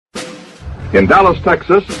In Dallas,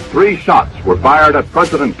 Texas, 3 shots were fired at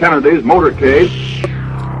President Kennedy's motorcade.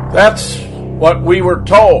 That's what we were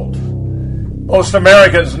told. Most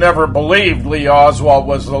Americans never believed Lee Oswald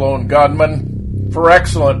was the lone gunman, for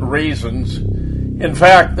excellent reasons. In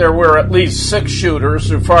fact, there were at least 6 shooters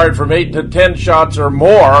who fired from 8 to 10 shots or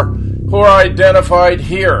more who are identified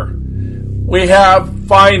here. We have,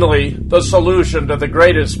 finally, the solution to the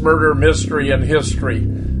greatest murder mystery in history,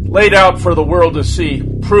 laid out for the world to see,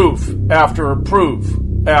 proof after proof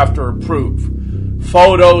after proof.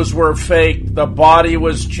 Photos were faked, the body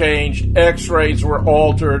was changed, x-rays were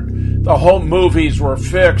altered, the home movies were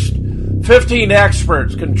fixed. 15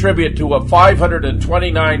 experts contribute to a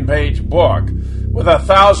 529-page book with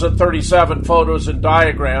 1,037 photos and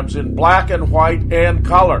diagrams in black and white and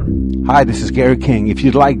color. Hi, this is Gary King. If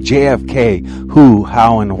you'd like JFK, who,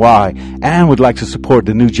 how, and why, and would like to support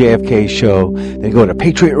the new JFK show, then go to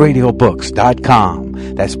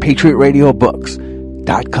PatriotRadioBooks.com. That's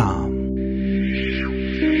PatriotRadioBooks.com.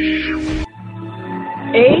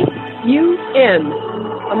 AUN,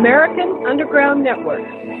 American Underground Network.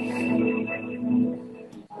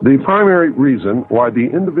 The primary reason why the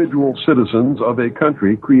individual citizens of a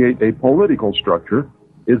country create a political structure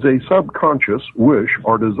is a subconscious wish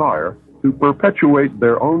or desire to perpetuate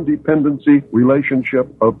their own dependency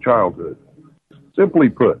relationship of childhood. Simply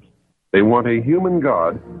put, they want a human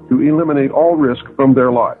God to eliminate all risk from their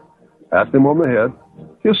life, pat them on the head,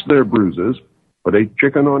 kiss their bruises, put a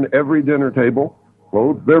chicken on every dinner table,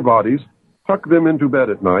 clothe their bodies, tuck them into bed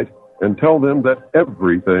at night, and tell them that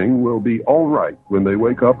everything will be all right when they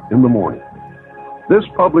wake up in the morning. This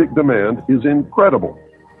public demand is incredible,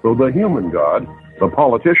 so the human God, the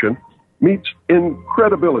politician, meets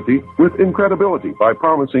incredibility with incredibility by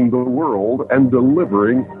promising the world and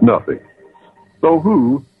delivering nothing. So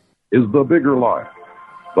who is the bigger liar,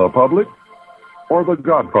 the public or the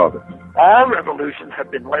Godfather? All revolutions have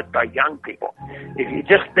been led by young people. If you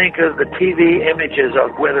just think of the TV images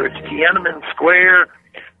of whether it's Tiananmen Square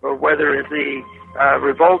or whether it's the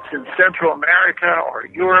revolts in Central America or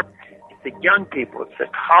Europe, it's the young people, it's the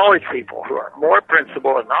college people who are more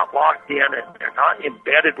principled and not locked in and they're not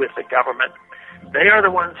embedded with the government. They are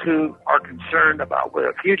the ones who are concerned about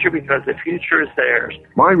the future because the future is theirs.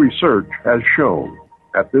 My research has shown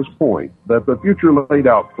at this point that the future laid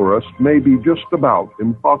out for us may be just about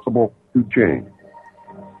impossible to change.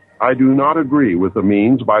 I do not agree with the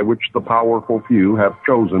means by which the powerful few have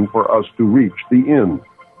chosen for us to reach the end.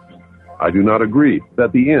 I do not agree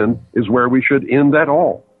that the end is where we should end at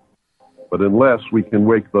all. But unless we can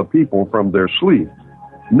wake the people from their sleep,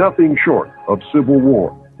 nothing short of civil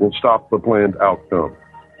war will stop the planned outcome.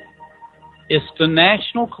 It's the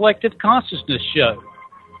National Collective Consciousness Show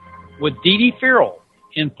with Dee Dee Farrell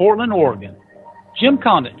in Portland, Oregon, Jim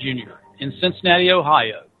Condit Jr. in Cincinnati,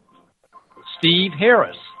 Ohio, Steve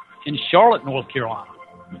Harris in Charlotte, North Carolina.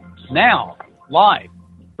 Now, live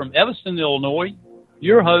from Evanston, Illinois,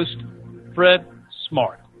 your host, Fred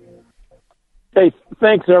Smart. Hey,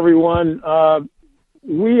 thanks, everyone.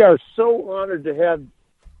 We are so honored to have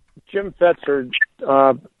Jim Fetzer,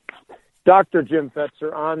 Dr. Jim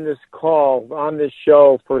Fetzer, on this call, on this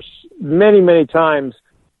show for many, many times.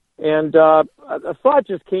 And a thought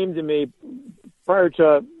just came to me prior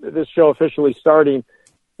to this show officially starting.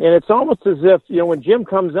 And it's almost as if, when Jim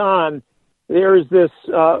comes on, there is this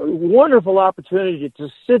wonderful opportunity to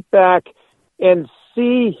sit back and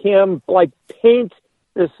see him paint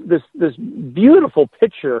this beautiful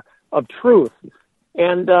picture of truth.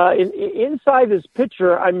 And inside this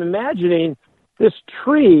picture, I'm imagining this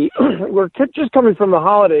tree. We're just coming from the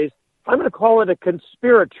holidays. I'm going to call it a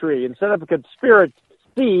conspiratree. Instead of a conspiracy,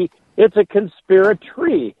 it's a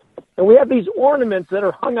conspiratree. And we have these ornaments that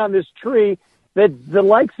are hung on this tree that the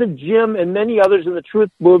likes of Jim and many others in the truth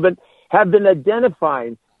movement have been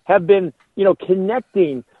identifying, have been,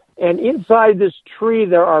 connecting. And inside this tree,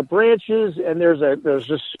 there are branches, and there's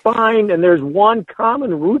a spine, and there's one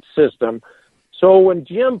common root system. So when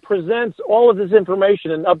Jim presents all of this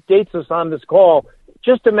information and updates us on this call,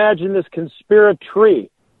 just imagine this conspiratree,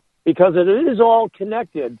 because it is all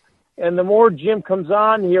connected. And the more Jim comes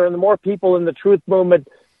on here and the more people in the truth movement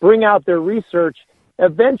bring out their research,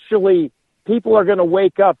 eventually people are going to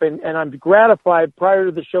wake up. And I'm gratified. Prior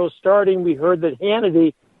to the show starting, we heard that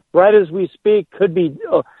Hannity, right as we speak, could be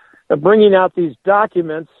bringing out these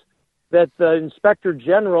documents that the Inspector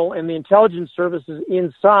General and the intelligence services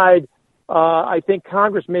inside, I think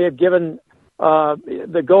Congress may have given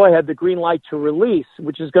the go-ahead, the green light to release,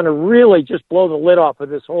 which is going to really just blow the lid off of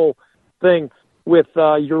this whole thing with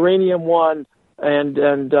Uranium One and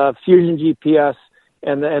Fusion GPS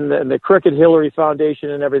and the Crooked Hillary Foundation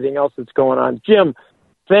and everything else that's going on. Jim,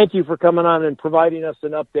 thank you for coming on and providing us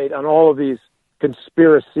an update on all of these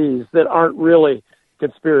conspiracies that aren't really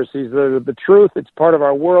conspiracies. They're the truth. It's part of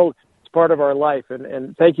our world. It's part of our life.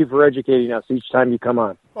 And thank you for educating us each time you come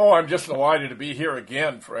on. Oh, I'm just delighted to be here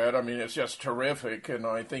again, Fred. I mean, it's just terrific, and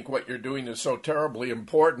I think what you're doing is so terribly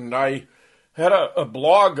important. I had a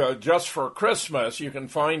blog just for Christmas. You can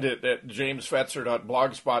find it at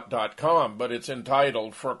jamesfetzer.blogspot.com, but it's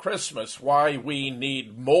entitled, For Christmas, Why We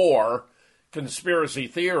Need More Conspiracy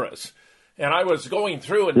Theorists. And I was going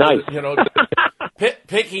through and, nice.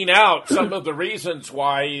 Picking out some of the reasons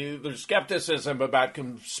why there's skepticism about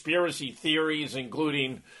conspiracy theories,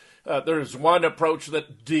 including there's one approach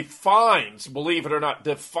that defines, believe it or not,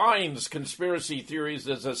 defines conspiracy theories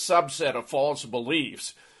as a subset of false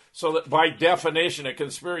beliefs, so that by definition a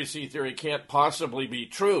conspiracy theory can't possibly be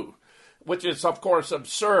true, which is, of course,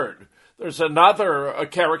 absurd. There's another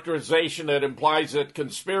characterization that implies that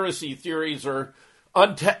conspiracy theories are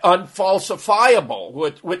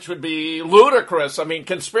unfalsifiable, which would be ludicrous. I mean,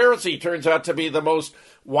 conspiracy turns out to be the most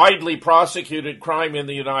widely prosecuted crime in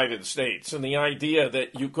the United States, and the idea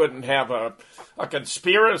that you couldn't have a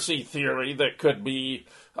conspiracy theory that could be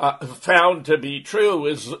found to be true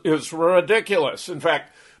is ridiculous. In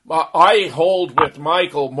fact, I hold with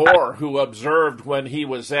Michael Moore, who observed when he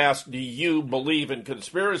was asked, "Do you believe in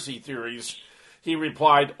conspiracy theories?" He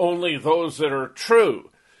replied, "Only those that are true."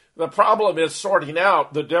 The problem is sorting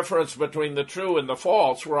out the difference between the true and the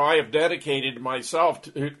false, where I have dedicated myself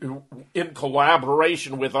to, in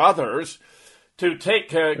collaboration with others, to take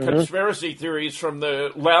conspiracy theories from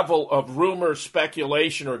the level of rumor,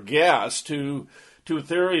 speculation, or guess to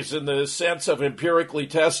theories in the sense of empirically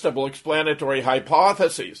testable explanatory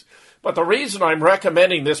hypotheses. But the reason I'm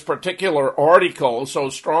recommending this particular article so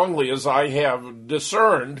strongly is I have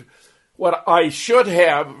discerned what I should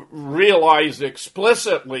have realized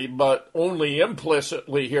explicitly, but only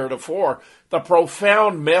implicitly heretofore, the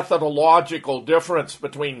profound methodological difference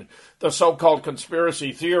between the so-called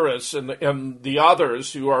conspiracy theorists and the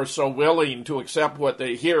others who are so willing to accept what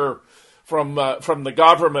they hear from the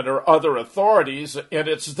government or other authorities, and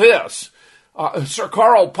it's this. Sir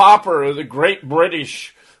Karl Popper, the great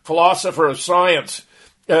British philosopher of science,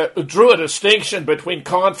 drew a distinction between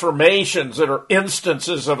confirmations that are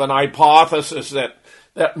instances of an hypothesis that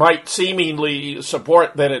might seemingly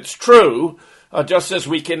support that it's true, just as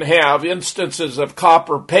we can have instances of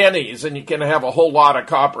copper pennies, and you can have a whole lot of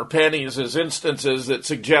copper pennies as instances that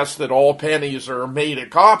suggest that all pennies are made of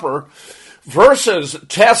copper, versus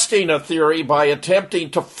testing a theory by attempting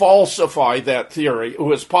to falsify that theory. It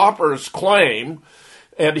was Popper's claim,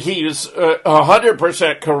 and he's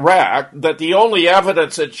 100% correct, that the only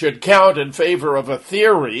evidence that should count in favor of a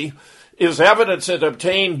theory is evidence that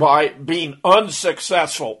obtained by being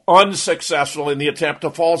unsuccessful in the attempt to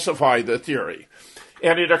falsify the theory.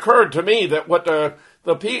 And it occurred to me that what those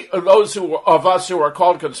of us who are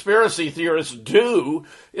called conspiracy theorists do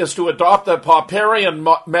is to adopt the Popperian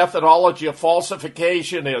methodology of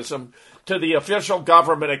falsificationism to the official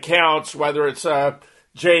government accounts, whether it's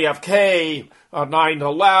JFK,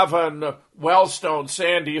 9/11, Wellstone,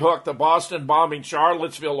 Sandy Hook, the Boston bombing,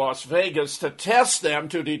 Charlottesville, Las Vegas, to test them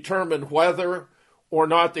to determine whether or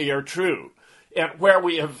not they are true. And where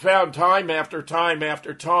we have found time after time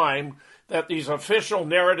after time that these official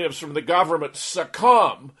narratives from the government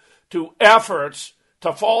succumb to efforts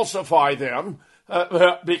to falsify them,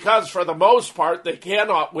 because for the most part they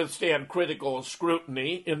cannot withstand critical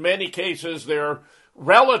scrutiny. In many cases they're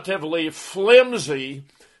relatively flimsy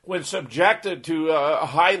when subjected to a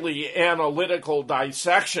highly analytical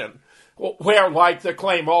dissection, where, like the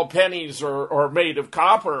claim all pennies are made of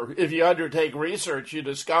copper, if you undertake research, you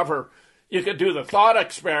discover you could do the thought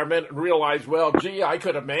experiment and realize, well, gee, I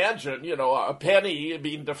could imagine, a penny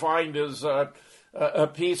being defined as a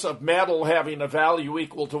piece of metal having a value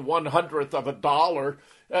equal to 1/100th of a dollar.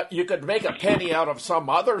 You could make a penny out of some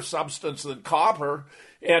other substance than copper.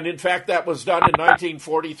 And in fact, that was done in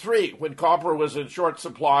 1943. When copper was in short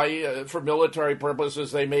supply for military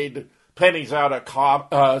purposes, they made pennies out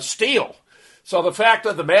of steel. So the fact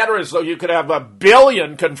of the matter is, though, you could have 1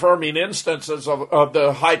 billion confirming instances of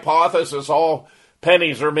the hypothesis all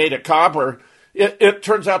pennies are made of copper. It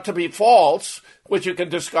turns out to be false, which you can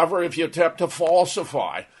discover if you attempt to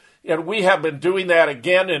falsify. And we have been doing that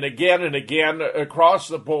again and again and again across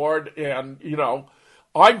the board. And,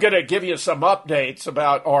 I'm going to give you some updates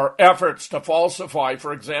about our efforts to falsify,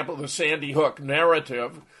 for example, the Sandy Hook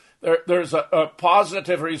narrative. There's a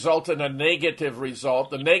positive result and a negative result.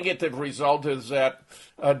 The negative result is that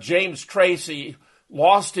James Tracy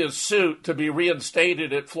lost his suit to be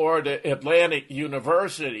reinstated at Florida Atlantic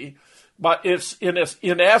University, But it's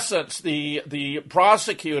in essence the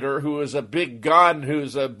prosecutor, who is a big gun,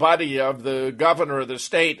 who's a buddy of the governor of the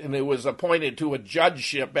state, and who was appointed to a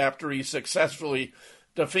judgeship after he successfully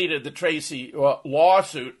defeated the Tracy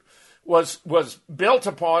lawsuit, was built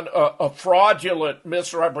upon a fraudulent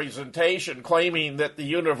misrepresentation, claiming that the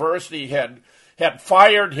university had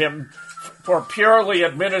fired him for purely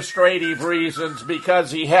administrative reasons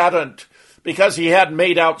because he hadn't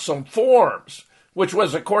made out some forms, which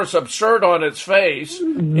was, of course, absurd on its face. This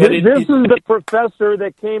is the professor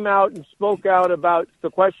that came out and spoke out about the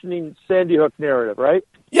questioning Sandy Hook narrative, right?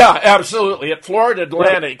 Yeah, absolutely. At Florida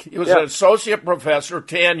Atlantic, he was an associate professor,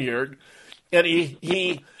 tenured, and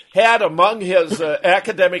he had among his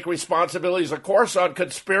academic responsibilities a course on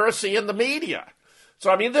conspiracy in the media.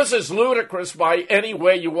 So, I mean, this is ludicrous by any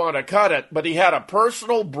way you want to cut it, but he had a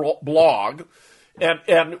personal blog,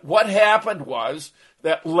 and what happened was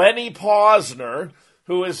that Lenny Posner,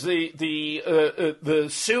 who is the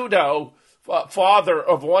pseudo father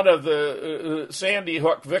of one of the Sandy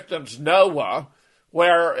Hook victims, Noah,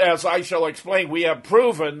 where, as I shall explain, we have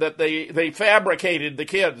proven that they fabricated the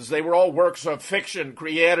kids. They were all works of fiction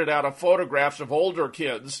created out of photographs of older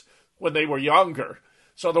kids when they were younger.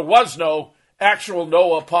 So there was no actual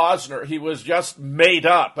Noah Posner. He was just made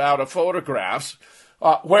up out of photographs,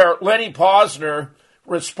 where Lenny Posner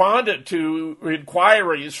responded to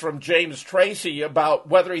inquiries from James Tracy about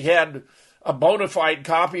whether he had a bona fide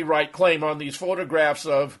copyright claim on these photographs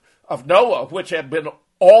of Noah, which had been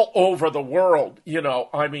all over the world.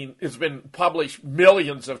 I mean, it's been published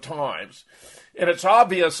millions of times. And it's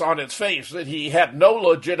obvious on its face that he had no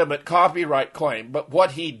legitimate copyright claim. But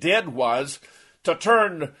what he did was to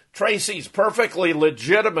turn Tracy's perfectly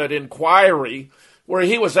legitimate inquiry, where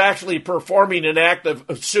he was actually performing an act of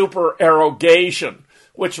supererogation,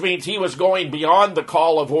 which means he was going beyond the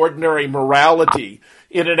call of ordinary morality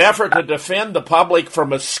in an effort to defend the public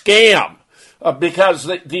from a scam, because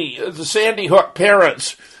the Sandy Hook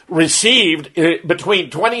parents received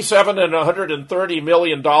between $27 and $130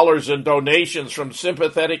 million in donations from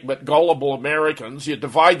sympathetic but gullible Americans. You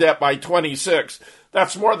divide that by 26.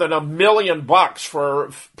 That's more than $1 million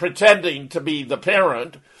for pretending to be the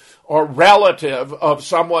parent or relative of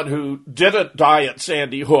someone who didn't die at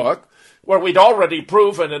Sandy Hook, where we'd already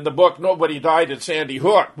proven in the book Nobody Died at Sandy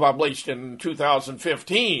Hook, published in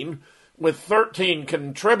 2015, with 13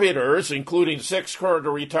 contributors, including 6 current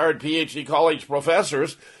or retired PhD college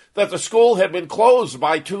professors, that the school had been closed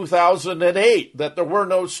by 2008, that there were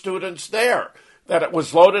no students there, that it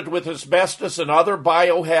was loaded with asbestos and other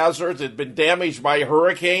biohazards, had been damaged by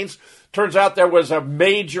hurricanes. Turns out there was a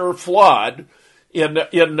major flood in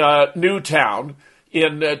Newtown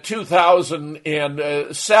in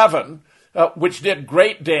 2007, which did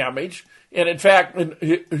great damage. And in fact,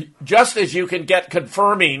 just as you can get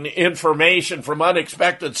confirming information from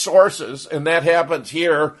unexpected sources, and that happens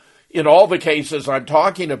here in all the cases I'm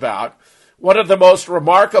talking about, one of the most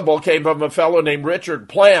remarkable came from a fellow named Richard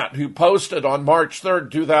Plant, who posted on March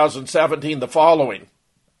 3rd, 2017, the following.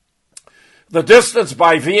 The distance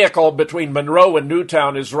by vehicle between Monroe and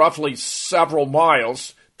Newtown is roughly several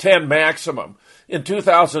miles, 10 maximum. In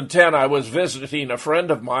 2010, I was visiting a friend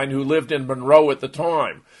of mine who lived in Monroe at the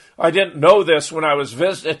time. I didn't know this when I was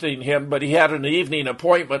visiting him, but he had an evening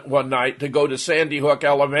appointment one night to go to Sandy Hook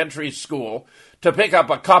Elementary School to pick up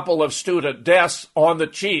a couple of student desks on the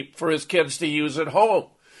cheap for his kids to use at home.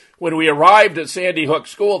 When we arrived at Sandy Hook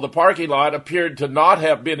School, the parking lot appeared to not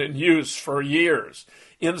have been in use for years.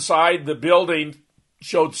 Inside, the building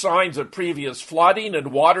showed signs of previous flooding,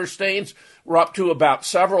 and water stains were up to about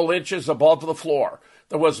several inches above the floor.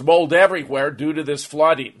 There was mold everywhere due to this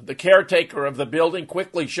flooding. The caretaker of the building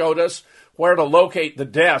quickly showed us where to locate the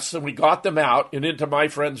desks, and we got them out and into my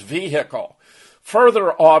friend's vehicle.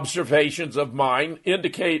 Further observations of mine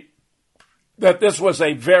indicate that this was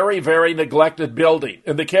a very, very neglected building,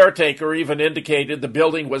 and the caretaker even indicated the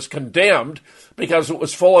building was condemned because it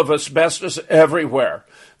was full of asbestos everywhere.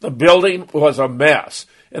 The building was a mess.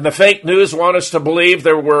 And the fake news want us to believe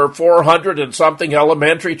there were 400 and something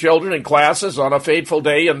elementary children in classes on a fateful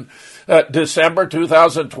day in December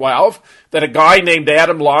 2012, that a guy named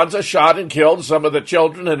Adam Lanza shot and killed some of the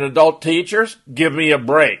children and adult teachers. Give me a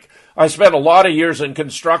break. I spent a lot of years in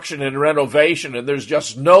construction and renovation, and there's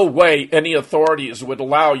just no way any authorities would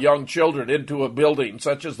allow young children into a building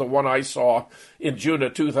such as the one I saw in June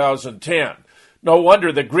of 2010. No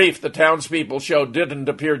wonder the grief the townspeople showed didn't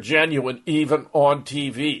appear genuine even on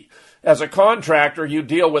TV. As a contractor, you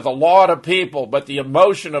deal with a lot of people, but the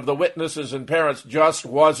emotion of the witnesses and parents just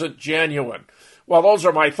wasn't genuine. Well, those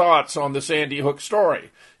are my thoughts on the Sandy Hook story.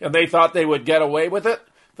 And they thought they would get away with it?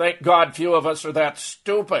 Thank God few of us are that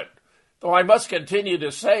stupid. though I must continue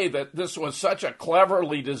to say that this was such a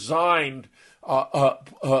cleverly designed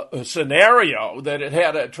scenario that it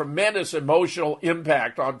had a tremendous emotional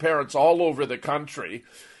impact on parents all over the country.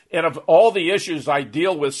 And of all the issues I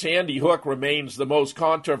deal with, Sandy Hook remains the most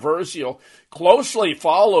controversial, closely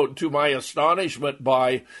followed, to my astonishment,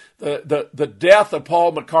 by the death of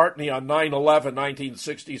Paul McCartney on 9/11,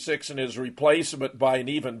 1966, and his replacement by an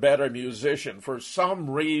even better musician. For some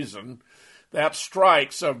reason, that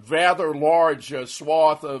strikes a rather large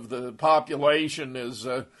swath of the population as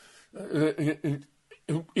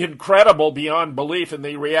incredible beyond belief, and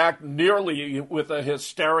they react nearly with the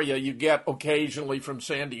hysteria you get occasionally from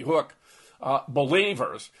Sandy Hook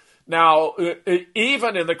believers. Now,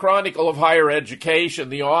 even in the Chronicle of Higher Education,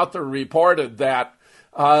 the author reported that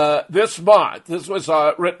this month, this was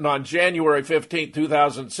written on January 15,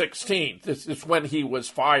 2016, this is when he was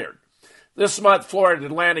fired. This month, Florida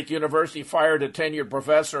Atlantic University fired a tenured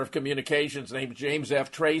professor of communications named James F.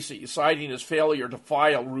 Tracy, citing his failure to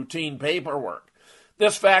file routine paperwork.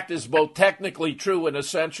 This fact is both technically true and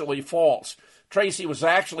essentially false. Tracy was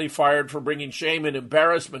actually fired for bringing shame and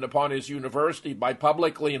embarrassment upon his university by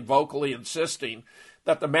publicly and vocally insisting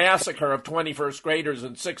that the massacre of 21st graders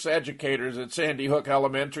and 6 educators at Sandy Hook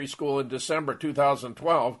Elementary School in December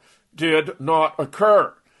 2012 did not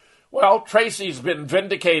occur. Well, Tracy's been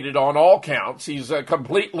vindicated on all counts. He's a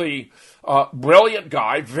completely brilliant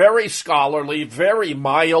guy, very scholarly, very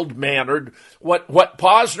mild-mannered. What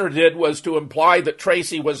Posner did was to imply that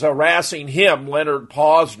Tracy was harassing him, Leonard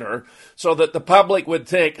Posner, so that the public would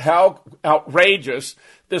think how outrageous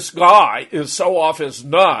this guy is, so off his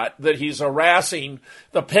nut that he's harassing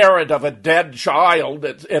the parent of a dead child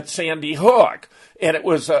at Sandy Hook. And it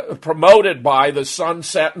was promoted by the Sun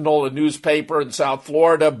Sentinel, a newspaper in South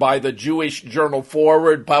Florida, by the Jewish Journal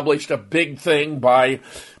Forward, published a big thing by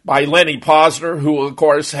Lenny Posner, who, of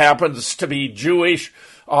course, happens to be Jewish.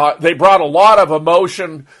 They brought a lot of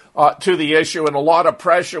emotion to the issue, and a lot of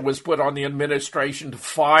pressure was put on the administration to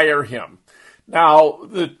fire him. Now,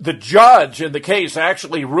 the judge in the case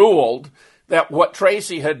actually ruled that what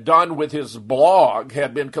Tracy had done with his blog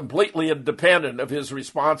had been completely independent of his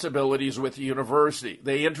responsibilities with the university.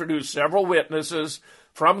 They introduced several witnesses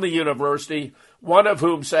from the university, one of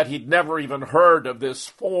whom said he'd never even heard of this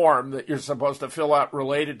form that you're supposed to fill out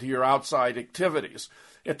related to your outside activities.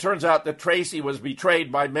 It turns out that Tracy was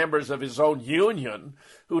betrayed by members of his own union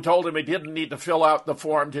who told him he didn't need to fill out the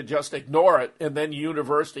form, to just ignore it, and then the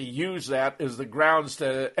university used that as the grounds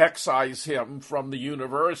to excise him from the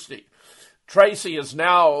university. Tracy is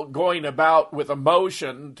now going about with a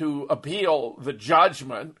motion to appeal the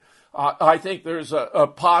judgment. I think there's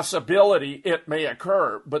a possibility it may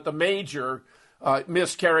occur, but the major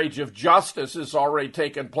miscarriage of justice has already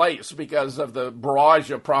taken place because of the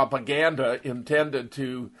barrage of propaganda intended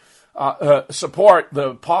to support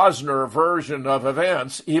the Posner version of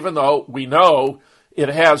events, even though we know it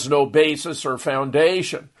has no basis or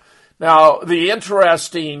foundation. Now, the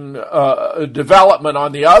interesting development,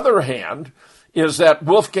 on the other hand, is that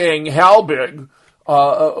Wolfgang Halbig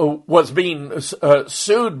was being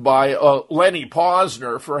sued by Lenny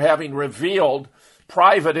Posner for having revealed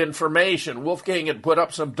private information. Wolfgang had put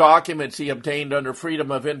up some documents he obtained under Freedom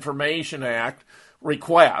of Information Act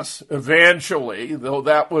requests. Eventually, though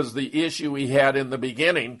that was the issue he had in the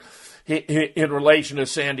beginning in relation to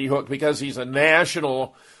Sandy Hook, because he's a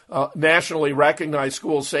nationally recognized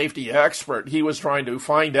school safety expert, he was trying to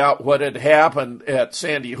find out what had happened at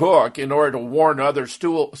Sandy Hook in order to warn other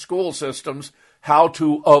school systems how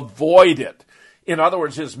to avoid it. In other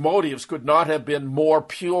words, his motives could not have been more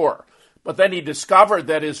pure. But then he discovered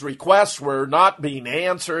that his requests were not being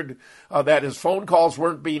answered, that his phone calls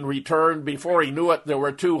weren't being returned. Before he knew it, there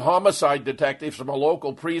were 2 homicide detectives from a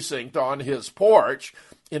local precinct on his porch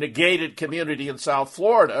in a gated community in South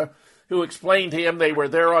Florida who explained to him they were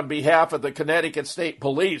there on behalf of the Connecticut State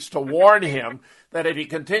Police to warn him that if he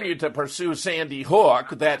continued to pursue Sandy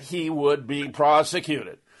Hook, that he would be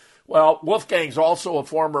prosecuted. Well, Wolfgang's also a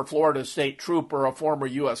former Florida State Trooper, a former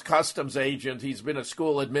U.S. Customs agent. He's been a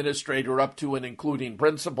school administrator up to and including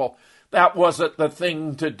principal. That wasn't the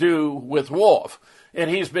thing to do with Wolf. And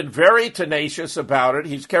he's been very tenacious about it.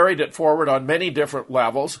 He's carried it forward on many different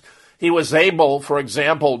levels. He was able, for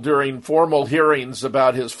example, during formal hearings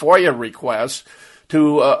about his FOIA requests,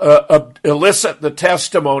 to elicit the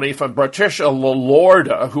testimony from Patricia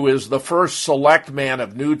LaLorda, who is the first selectman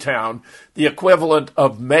of Newtown, the equivalent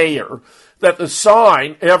of mayor, that the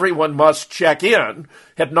sign, "Everyone must check in,"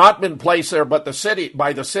 had not been placed there by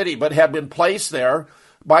the city, but had been placed there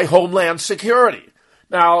by Homeland Security.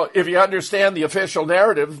 Now, if you understand the official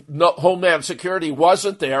narrative, Homeland Security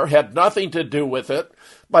wasn't there, had nothing to do with it.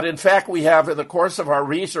 But in fact, we have, in the course of our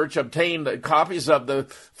research, obtained copies of the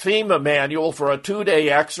FEMA manual for a 2-day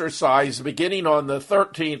exercise beginning on the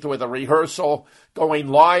 13th with a rehearsal going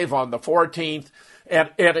live on the 14th. And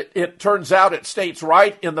it turns out it states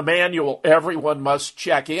right in the manual everyone must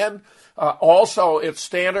check in. Also, it's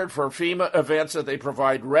standard for FEMA events that they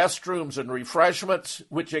provide restrooms and refreshments,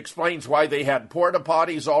 which explains why they had porta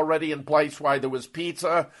potties already in place, why there was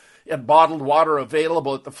pizza and bottled water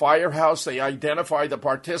available at the firehouse. They identify the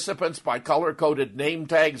participants by color-coded name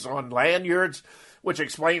tags on lanyards, which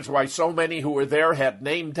explains why so many who were there had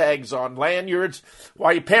name tags on lanyards,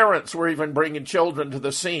 why parents were even bringing children to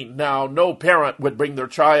the scene. Now, no parent would bring their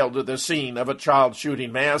child to the scene of a child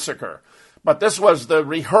shooting massacre. But this was the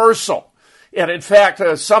rehearsal. And in fact,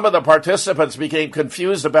 some of the participants became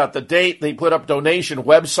confused about the date. They put up donation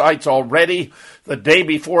websites already the day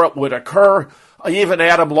before it would occur. Even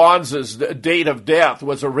Adam Lanza's date of death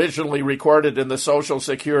was originally recorded in the Social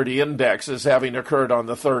Security Index as having occurred on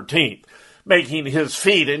the 13th, making his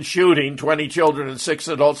feat in shooting 20 children and 6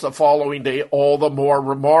 adults the following day all the more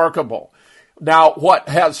remarkable. Now, what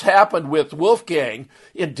has happened with Wolfgang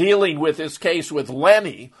in dealing with his case with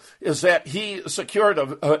Lenny is that he secured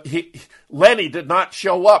Lenny did not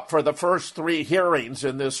show up for the first 3 hearings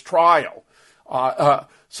in this trial.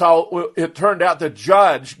 So it turned out the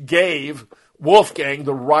judge gave Wolfgang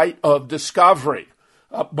the right of discovery.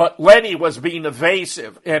 But Lenny was being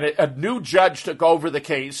evasive, and a new judge took over the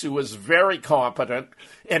case who was very competent,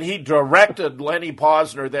 and he directed Lenny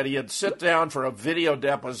Posner that he had sit down for a video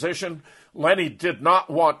deposition. Lenny did not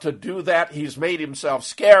want to do that. He's made himself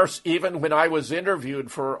scarce. Even when I was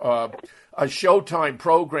interviewed for a Showtime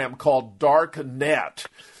program called Dark Net,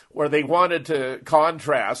 where they wanted to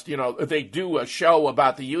contrast, they do a show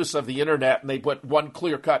about the use of the internet, and they put one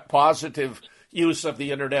clear-cut positive use of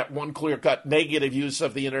the internet, one clear-cut negative use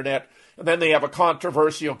of the internet, and then they have a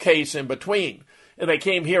controversial case in between. And they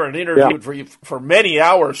came here and interviewed for many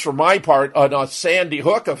hours, for my part, on a Sandy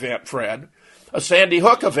Hook event, Fred. A Sandy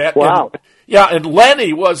Hook event. Wow. And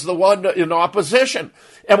Lenny was the one in opposition.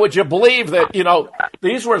 And would you believe that,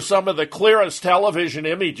 these were some of the clearest television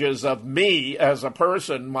images of me as a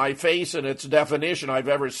person, my face and its definition I've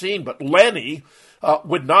ever seen. But Lenny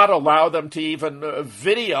would not allow them to even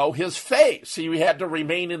video his face. He had to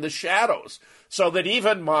remain in the shadows. So that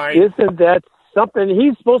even Isn't that something?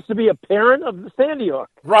 He's supposed to be a parent of the Sandy Hook.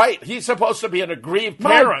 Right. He's supposed to be an aggrieved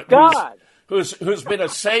parent. My God. Who's been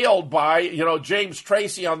assailed by, James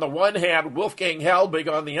Tracy on the one hand, Wolfgang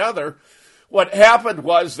Helbig on the other. What happened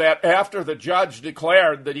was that after the judge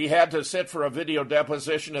declared that he had to sit for a video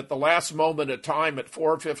deposition at the last moment of time at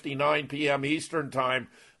 4:59 p.m. Eastern Time,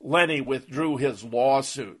 Lenny withdrew his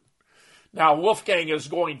lawsuit. Now, Wolfgang is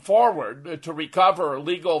going forward to recover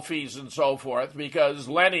legal fees and so forth because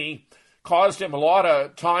Lenny caused him a lot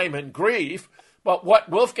of time and grief. But what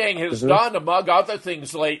Wolfgang has done, among other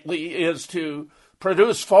things lately, is to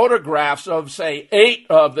produce photographs of, say, 8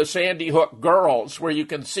 of the Sandy Hook girls, where you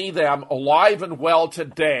can see them alive and well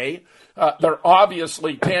today. They're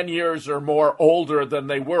obviously 10 years or more older than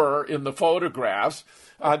they were in the photographs.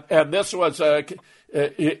 And this was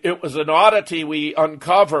it was an oddity we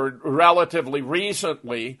uncovered relatively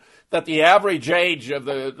recently, that the average age of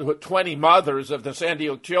the 20 mothers of the Sandy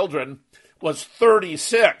Hook children was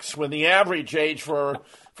 36, when the average age for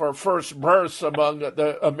first births among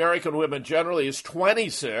the American women generally is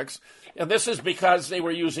 26. And this is because they were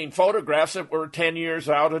using photographs that were 10 years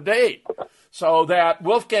out of date. So that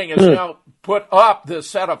Wolfgang has now put up this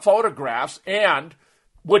set of photographs, and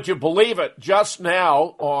would you believe it, just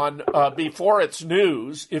now on Before It's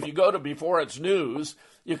News, if you go to Before It's News,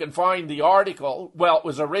 you can find the article. Well, it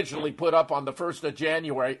was originally put up on the 1st of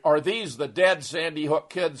January. Are these the dead Sandy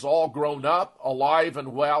Hook kids all grown up, alive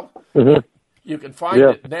and well? Mm-hmm. You can find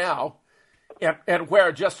it now. And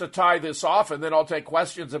where, just to tie this off, and then I'll take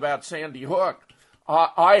questions about Sandy Hook,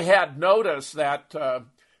 I had noticed that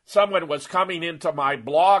someone was coming into my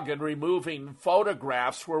blog and removing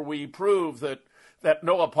photographs where we prove that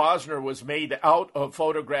Noah Posner was made out of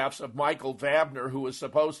photographs of Michael Vabner, who was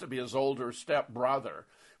supposed to be his older stepbrother.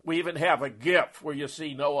 We even have a GIF where you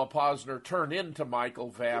see Noah Posner turn into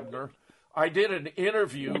Michael Vabner. I did an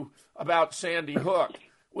interview about Sandy Hook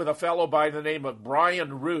with a fellow by the name of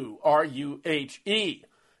Brian Ruhe, R-U-H-E.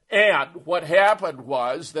 And what happened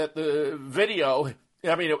was that the video,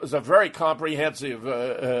 it was a very comprehensive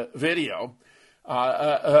video.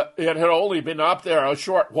 It had only been up there a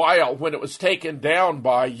short while when it was taken down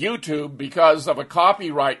by YouTube because of a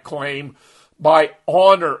copyright claim by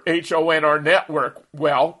Honor, H-O-N-R Network.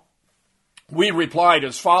 Well, we replied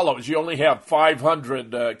as follows. You only have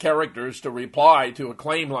 500 characters to reply to a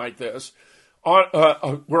claim like this,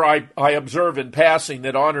 where I observe in passing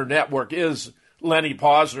that Honor Network is Lenny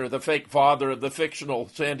Posner, the fake father of the fictional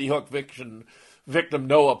Sandy Hook victim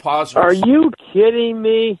Noah Posner. Are you kidding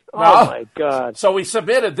me? Oh, my God. So we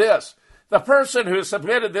submitted this. The person who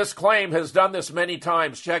submitted this claim has done this many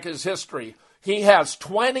times. Check his history. He has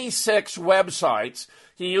 26 websites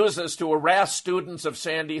he uses to harass students of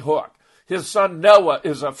Sandy Hook. His son Noah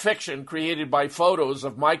is a fiction created by photos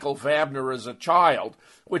of Michael Vabner as a child,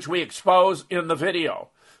 which we expose in the video.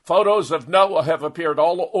 Photos of Noah have appeared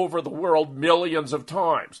all over the world millions of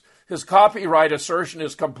times. His copyright assertion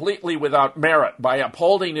is completely without merit. By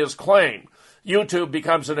upholding his claim, YouTube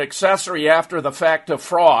becomes an accessory after the fact of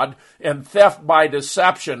fraud and theft by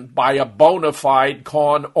deception by a bona fide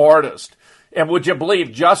con artist. And would you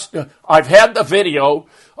believe, I've had the video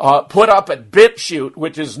put up at BitChute,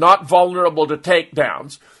 which is not vulnerable to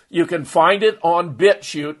takedowns. You can find it on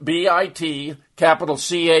BitChute, B-I-T, capital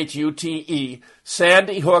C-H-U-T-E,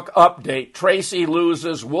 Sandy Hook update, Tracy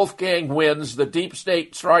loses, Wolfgang wins, the deep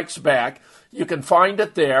state strikes back. You can find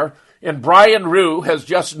it there. And Brian Rue has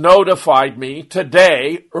just notified me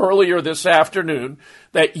today, earlier this afternoon,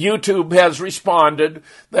 that YouTube has responded,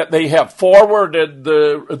 that they have forwarded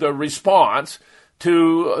the response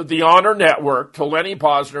to the Honor Network, to Lenny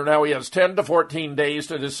Posner. Now he has 10 to 14 days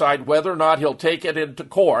to decide whether or not he'll take it into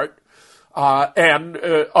court.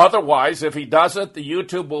 Otherwise, if he doesn't, the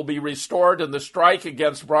YouTube will be restored and the strike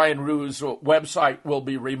against Brian Rue's website will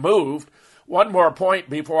be removed. One more point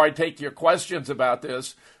before I take your questions about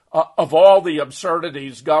this. Of all the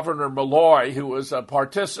absurdities, Governor Malloy, who was a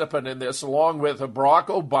participant in this, along with Barack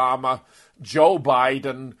Obama, Joe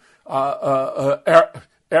Biden,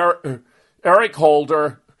 Eric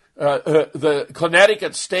Holder, the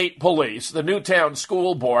Connecticut State Police, the Newtown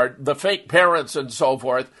School Board, the fake parents and so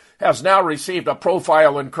forth, has now received a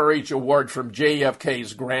Profile and Courage Award from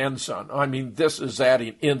JFK's grandson. I mean, this is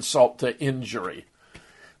adding insult to injury.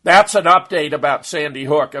 That's an update about Sandy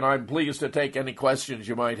Hook, and I'm pleased to take any questions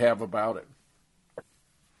you might have about it.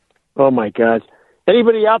 Oh, my God.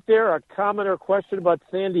 Anybody out there, a comment or question about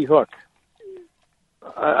Sandy Hook?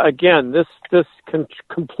 Again, this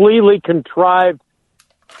completely contrived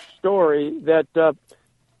story that,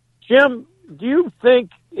 Jim, do you think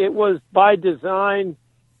it was by design?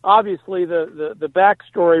 Obviously, the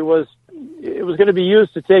backstory was it was going to be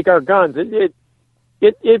used to take our guns.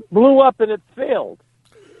 It blew up and it failed.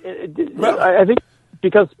 I think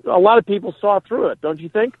because a lot of people saw through it, don't you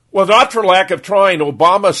think? Well, not for lack of trying.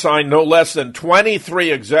 Obama signed no less than 23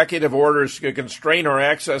 executive orders to constrain our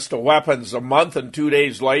access to weapons a month and 2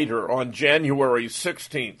 days later on January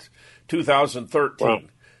 16th, 2013. Wow.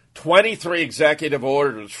 23 executive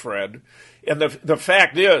orders, Fred. And the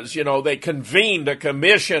fact is, they convened a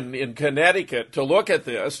commission in Connecticut to look at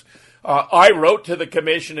this. I wrote to the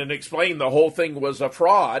commission and explained the whole thing was a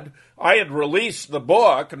fraud. I had released the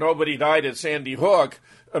book, Nobody Died at Sandy Hook,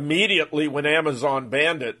 immediately when Amazon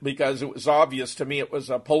banned it because it was obvious to me it was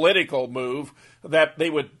a political move that they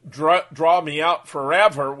would draw me out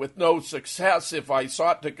forever with no success if I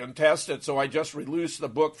sought to contest it. So I just released the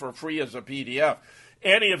book for free as a PDF.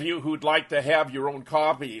 Any of you who'd like to have your own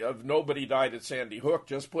copy of Nobody Died at Sandy Hook,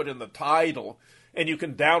 just put in the title, and you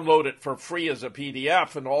can download it for free as a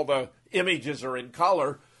PDF, and all the images are in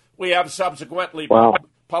color. We have subsequently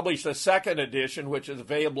published a second edition, which is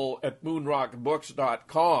available at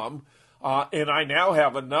moonrockbooks.com, and I now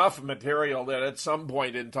have enough material that at some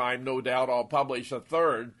point in time, no doubt, I'll publish a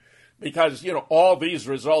third, because, all these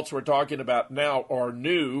results we're talking about now are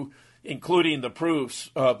new, including the proofs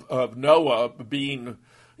of Noah being,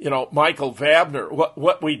 Michael Vabner.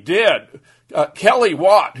 What we did, Kelly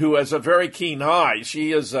Watt, who has a very keen eye, she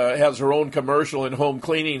has her own commercial and home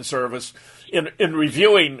cleaning service. In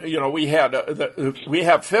reviewing, we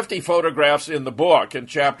have 50 photographs in the book in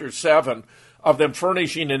Chapter 7 of them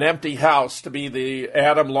furnishing an empty house to be the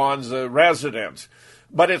Adam Lanza residence.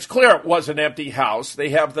 But it's clear it was an empty house. They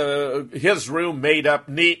have his room made up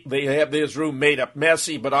neat. They have his room made up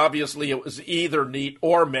messy, but obviously it was either neat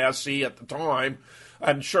or messy at the time.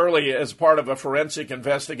 And surely as part of a forensic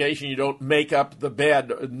investigation, you don't make up the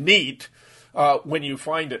bed neat when you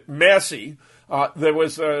find it messy. There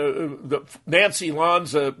was the Nancy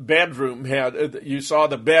Lanza bedroom you saw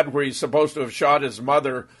the bed where he's supposed to have shot his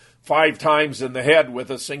mother 5 times in the head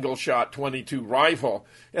with a single-shot .22 rifle.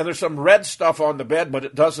 And there's some red stuff on the bed, but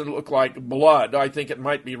it doesn't look like blood. I think it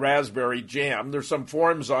might be raspberry jam. There's some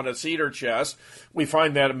forms on a cedar chest. We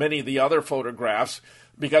find that in many of the other photographs.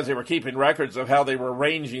 because they were keeping records of how they were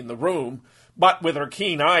arranging the room. But with her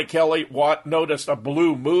keen eye, Kelly noticed a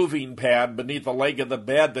blue moving pad beneath the leg of the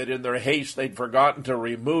bed that in their haste they'd forgotten to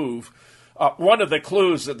remove. One of the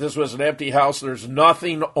clues that this was an empty house, there's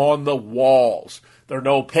nothing on the walls. There are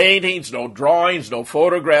no paintings, no drawings, no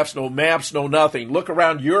photographs, no maps, no nothing. Look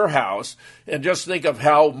around your house and just think of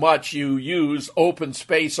how much you use open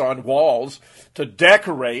space on walls to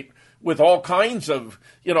decorate with all kinds of,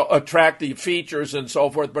 attractive features and so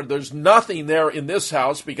forth. But there's nothing there in this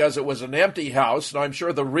house because it was an empty house. And I'm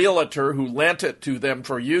sure the realtor who lent it to them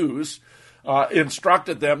for use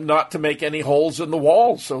instructed them not to make any holes in the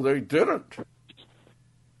walls, so they didn't.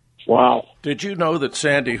 Wow. Did you know that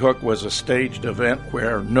Sandy Hook was a staged event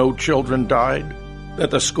where no children died?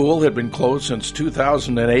 That the school had been closed since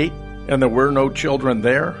 2008 and there were no children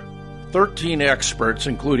there? 13 experts,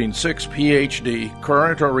 including 6 PhD,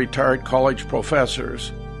 current or retired college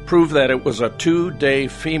professors, proved that it was a 2-day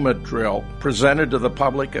FEMA drill presented to the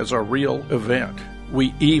public as a real event.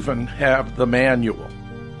 We even have the manual.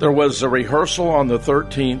 There was a rehearsal on the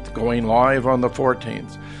 13th, going live on the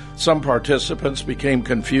 14th. Some participants became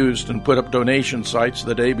confused and put up donation sites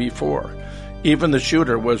the day before. Even the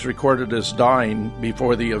shooter was recorded as dying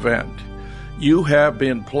before the event. You have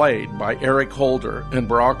been played by Eric Holder and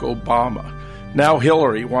Barack Obama. Now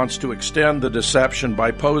Hillary wants to extend the deception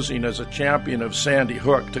by posing as a champion of Sandy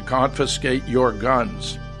Hook to confiscate your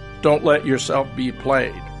guns. Don't let yourself be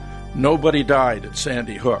played. Nobody died at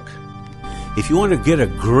Sandy Hook. If you want to get a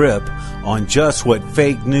grip on just what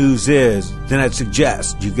fake news is, then I'd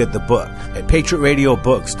suggest you get the book at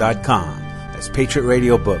patriotradiobooks.com. That's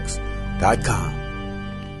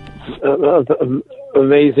patriotradiobooks.com.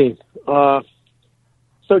 Amazing.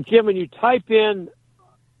 So, Jim, when you type in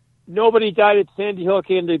 "nobody died at Sandy Hook"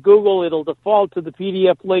 into Google, it'll default to the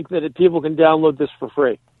PDF link that people can download this for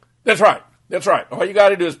free. That's right. That's right. All you got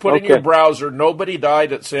to do is put in your browser, "nobody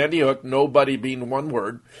died at Sandy Hook," nobody being one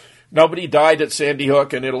word. Nobody died at Sandy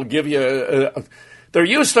Hook, and it'll give you there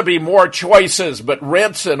used to be more choices, but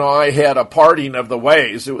Rentz and I had a parting of the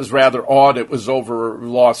ways. It was rather odd. It was over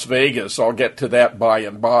Las Vegas. I'll get to that by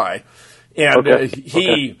and by. And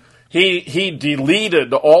he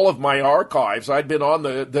deleted all of my archives. I'd been on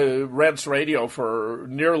the Rentz radio for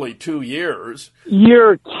nearly 2 years.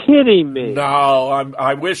 You're kidding me. No,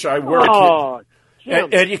 I wish I were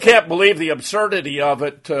kidding. And you can't believe the absurdity of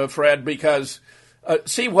it, Fred, because...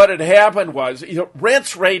 see, what had happened was,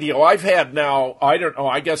 Rentz Radio, I've had now, I don't know,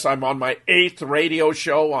 I guess I'm on my 8th radio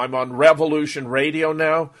show. I'm on Revolution Radio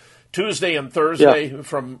now, Tuesday and Thursday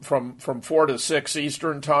from 4 to 6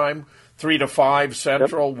 Eastern Time, 3 to 5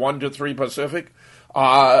 Central, 1 to 3 Pacific.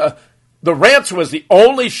 The Rentz was the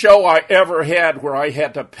only show I ever had where I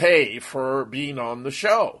had to pay for being on the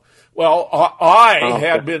show. Well, I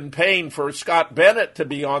had been paying for Scott Bennett to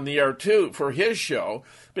be on the air, too, for his show,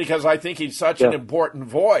 because I think he's such an important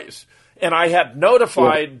voice. And I had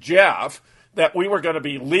notified Jeff that we were going to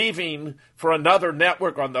be leaving for another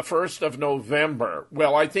network on the 1st of November.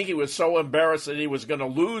 Well, I think he was so embarrassed that he was going to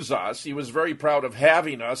lose us. He was very proud of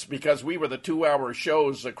having us because we were the 2-hour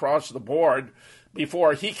shows across the board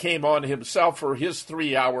before he came on himself for his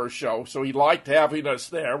 3-hour show. So he liked having us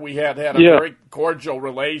there. We had a very cordial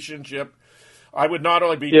relationship. I would not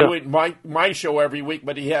only be doing my show every week,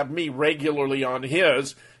 but he'd have me regularly on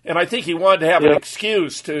his. And I think he wanted to have an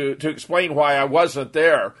excuse to explain why I wasn't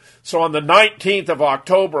there. So on the 19th of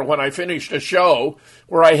October, when I finished a show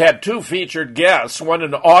where I had 2 featured guests, one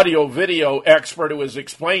an audio-video expert who was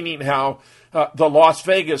explaining how the Las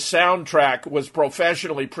Vegas soundtrack was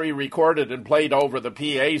professionally pre-recorded and played over the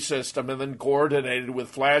PA system and then coordinated with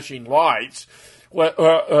flashing lights.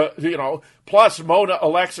 Plus Mona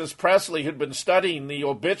Alexis Presley had been studying the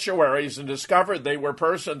obituaries and discovered they were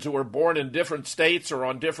persons who were born in different states or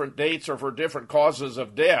on different dates or for different causes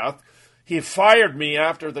of death. He fired me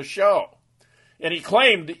after the show. And he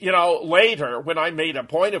claimed, later, when I made a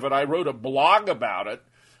point of it, I wrote a blog about it,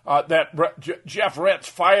 that Jeff Rentz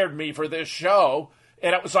fired me for this show.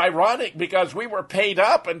 And it was ironic because we were paid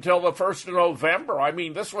up until the 1st of November. I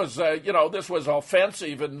mean, this was, this was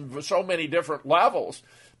offensive in so many different levels.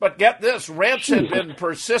 But get this, Rentz had been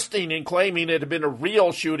persisting in claiming it had been a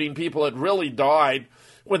real shooting. People had really died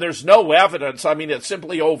when there's no evidence. I mean, it's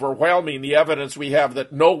simply overwhelming, the evidence we have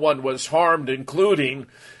that no one was harmed, including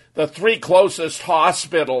the 3 closest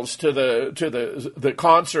hospitals to the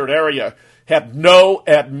concert area had no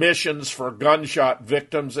admissions for gunshot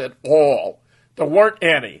victims at all. There weren't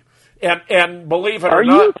any. And believe it or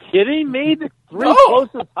not... Are you kidding me? The 3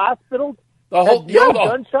 closest hospitals had no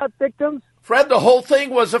gunshot victims? Fred, the whole thing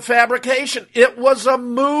was a fabrication. It was a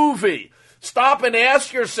movie. Stop and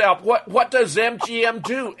ask yourself, what does MGM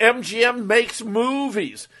do? MGM makes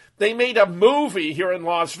movies. They made a movie here in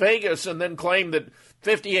Las Vegas and then claimed that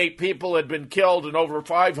 58 people had been killed and over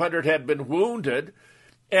 500 had been wounded.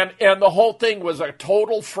 And the whole thing was a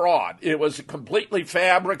total fraud. It was completely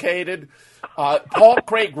fabricated. Paul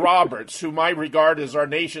Craig Roberts, whom I regard as our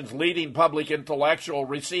nation's leading public intellectual,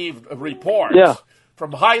 received reports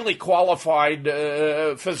from highly qualified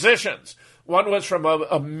physicians. One was from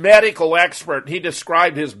a medical expert. He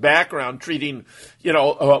described his background treating,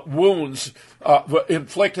 wounds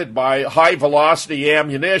inflicted by high-velocity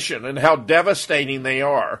ammunition and how devastating they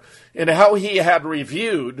are, and how he had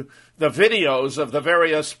reviewed the videos of the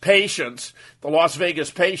various patients, the Las Vegas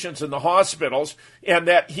patients in the hospitals, and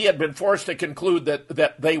that he had been forced to conclude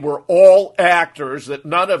that they were all actors, that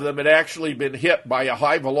none of them had actually been hit by a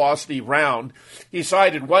high-velocity round. He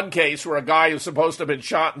cited one case where a guy who's supposed to have been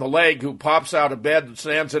shot in the leg who pops out of bed and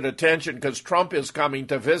stands at attention because Trump is coming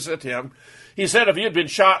to visit him. He said if you'd been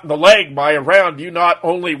shot in the leg by a round, you not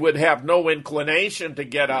only would have no inclination to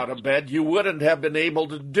get out of bed, you wouldn't have been able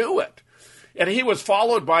to do it. And he was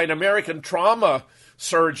followed by an American trauma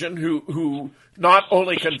surgeon who not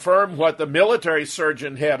only confirmed what the military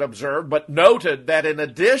surgeon had observed, but noted that in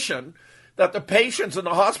addition, that the patients in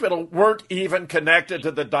the hospital weren't even connected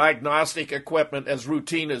to the diagnostic equipment as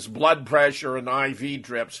routine as blood pressure and IV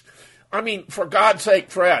drips. I mean, for God's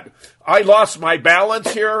sake, Fred, I lost my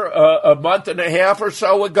balance here a month and a half or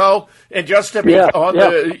so ago, and just to be on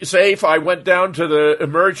the safe, I went down to the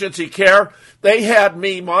emergency care. They had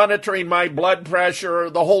me monitoring my blood pressure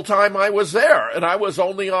the whole time I was there, and I was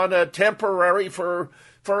only on a temporary for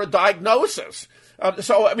a diagnosis.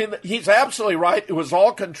 So, I mean, he's absolutely right. It was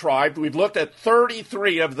all contrived. We've looked at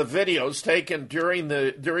 33 of the videos taken during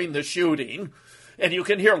the shooting. And you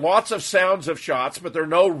can hear lots of sounds of shots, but there are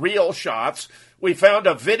no real shots. We found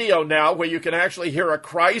a video now where you can actually hear a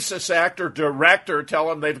crisis actor director tell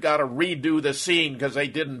them they've got to redo the scene because they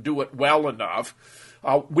didn't do it well enough.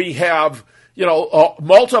 We have,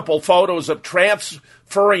 multiple photos of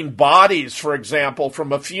transferring bodies, for example,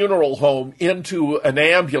 from a funeral home into an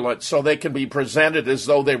ambulance so they can be presented as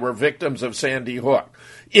though they were victims of Sandy Hook.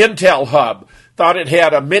 Intel Hub thought it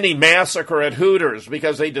had a mini massacre at Hooters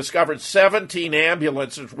because they discovered 17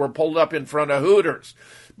 ambulances were pulled up in front of Hooters.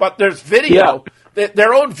 But there's video.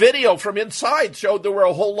 Their own video from inside showed there were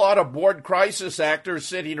a whole lot of bored crisis actors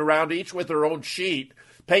sitting around, each with their own sheet,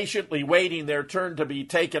 patiently waiting their turn to be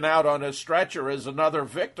taken out on a stretcher as another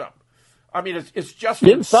victim. I mean, it's just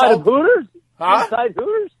inside of Hooters? Huh? Inside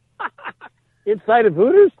Hooters? Inside of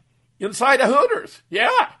Hooters? Inside of Hooters,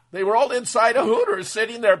 yeah. They were all inside of Hooters,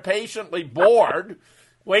 sitting there patiently bored,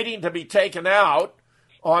 waiting to be taken out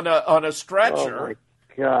on a stretcher. Oh, my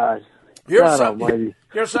God.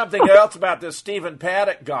 Here's something else about this Stephen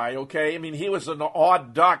Paddock guy, okay? I mean, he was an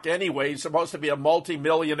odd duck anyway. He's supposed to be a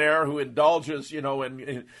multimillionaire who indulges,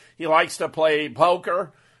 and he likes to play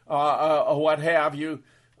poker, what have you.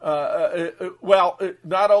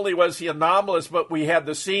 Not only was he anomalous, but we had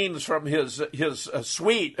the scenes from his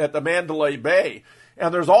suite at the Mandalay Bay.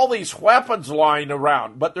 And there's all these weapons lying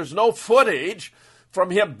around, but there's no footage from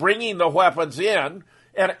him bringing the weapons in.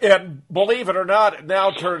 And believe it or not, it now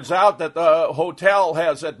turns out that the hotel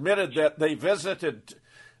has admitted that they visited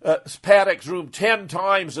Paddock's room 10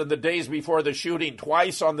 times in the days before the shooting,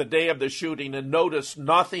 twice on the day of the shooting, and noticed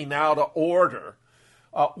nothing out of order,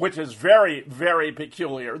 which is very, very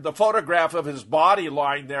peculiar. The photograph of his body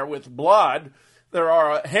lying there with blood, there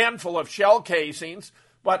are a handful of shell casings,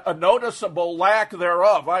 but a noticeable lack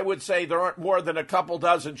thereof. I would say there aren't more than a couple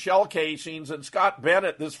dozen shell casings, and Scott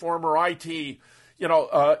Bennett, this former IT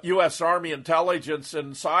U.S. Army intelligence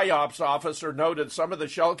and PSYOPs officer, noted some of the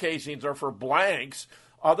shell casings are for blanks.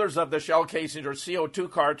 Others of the shell casings are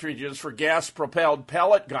CO2 cartridges for gas-propelled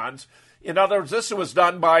pellet guns. In other words, this was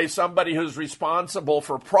done by somebody who's responsible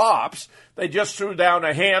for props. They just threw down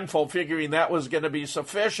a handful, figuring that was going to be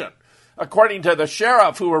sufficient. According to the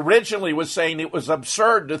sheriff, who originally was saying it was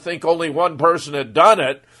absurd to think only one person had done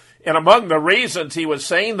it, and among the reasons he was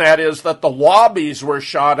saying that is that the lobbies were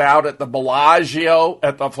shot out at the Bellagio,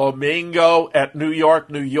 at the Flamingo, at New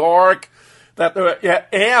York,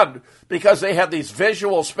 and because they had these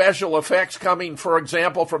visual special effects coming, for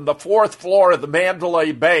example, from the 4th floor of the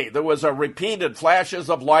Mandalay Bay. There was a repeated flashes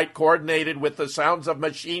of light coordinated with the sounds of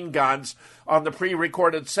machine guns on the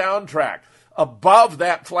pre-recorded soundtrack. Above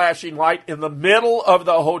that flashing light in the middle of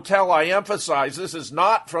the hotel, I emphasize, this is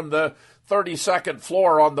not from the 32nd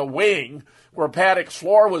floor on the wing where Paddock's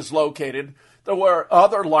floor was located. There were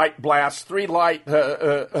other light blasts, 3 light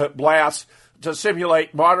blasts to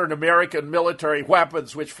simulate modern American military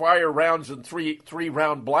weapons, which fire rounds in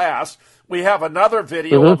three-round blasts. We have another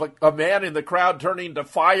video of a man in the crowd turning to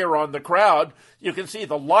fire on the crowd. You can see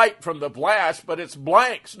the light from the blast, but it's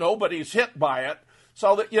blanks. Nobody's hit by it.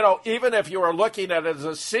 So that, even if you are looking at it as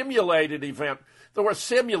a simulated event, there were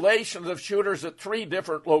simulations of shooters at 3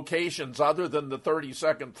 different locations other than the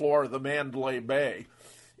 32nd floor of the Mandalay Bay.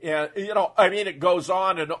 And, it goes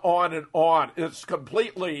on and on and on. It's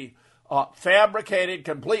completely fabricated,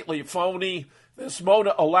 completely phony. This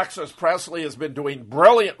Mona Alexis Presley has been doing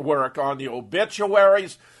brilliant work on the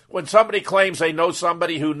obituaries. When somebody claims they know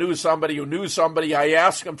somebody who knew somebody who knew somebody, I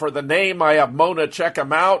ask them for the name. I have Mona check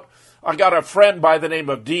them out. I got a friend by the name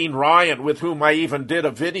of Dean Ryan with whom I even did a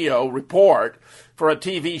video report for a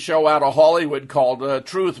TV show out of Hollywood called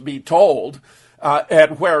Truth Be Told,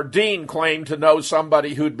 and where Dean claimed to know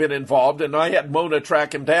somebody who'd been involved, and I had Mona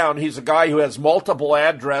track him down. He's a guy who has multiple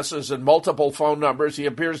addresses and multiple phone numbers. He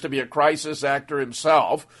appears to be a crisis actor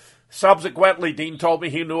himself. Subsequently, Dean told me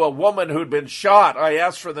he knew a woman who'd been shot. I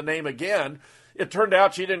asked for the name again. It turned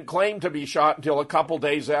out she didn't claim to be shot until a couple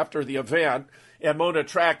days after the event, and Mona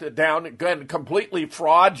tracked it down. Again, completely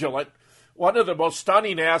fraudulent. One of the most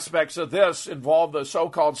stunning aspects of this involved the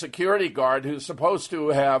so-called security guard who's supposed to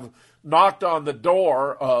have knocked on the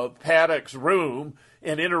door of Paddock's room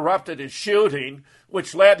and interrupted his shooting,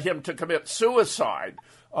 which led him to commit suicide.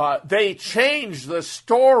 They changed the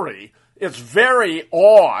story. It's very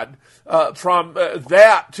odd from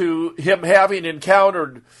that to him having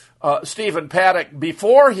encountered Stephen Paddock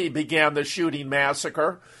before he began the shooting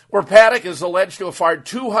massacre, where Paddock is alleged to have fired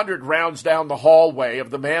 200 rounds down the hallway of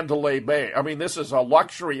the Mandalay Bay. I mean, this is a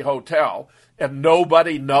luxury hotel, and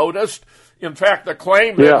nobody noticed. In fact, the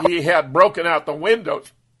claim that he had broken out the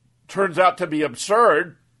windows turns out to be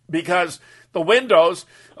absurd, because the windows,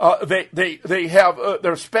 they have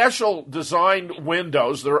they're special designed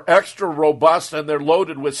windows. They're extra robust, and they're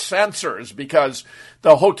loaded with sensors because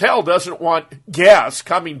the hotel doesn't want guests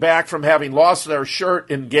coming back from having lost their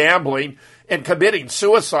shirt in gambling and committing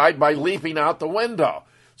suicide by leaping out the window.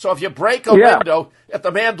 So if you break a window at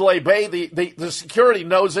the Mandalay Bay, the security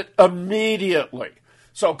knows it immediately.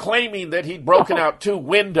 So claiming that he'd broken out 2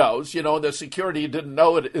 windows, the security didn't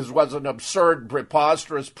know it, was an absurd,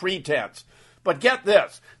 preposterous pretense. But get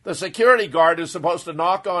this, the security guard is supposed to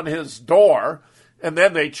knock on his door, and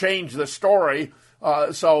then they change the story.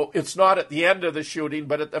 So it's not at the end of the shooting,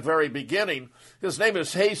 but at the very beginning. His name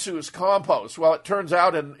is Jesus Campos. Well, it turns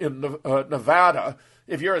out in Nevada,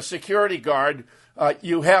 if you're a security guard,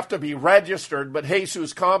 you have to be registered, but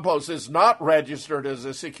Jesus Campos is not registered as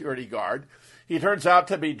a security guard. He turns out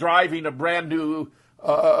to be driving a brand new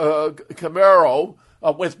Camaro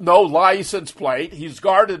with no license plate. He's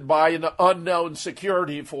guarded by an unknown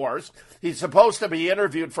security force. He's supposed to be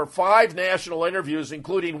interviewed for 5 national interviews,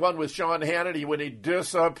 including one with Sean Hannity, when he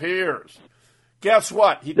disappears. Guess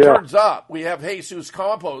what? He turns up. We have Jesus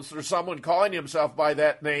Campos, or someone calling himself by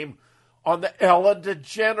that name, on the Ellen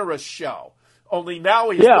DeGeneres show. Only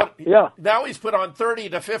now he's put on 30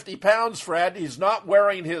 to 50 pounds, Fred. He's not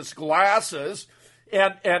wearing his glasses.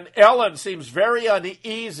 And Ellen seems very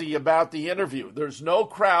uneasy about the interview. There's no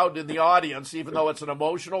crowd in the audience, even though it's an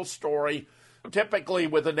emotional story. Typically,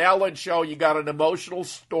 with an Ellen show, you got an emotional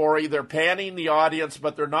story. They're panning the audience,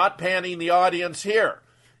 but they're not panning the audience here.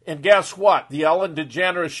 And guess what? The Ellen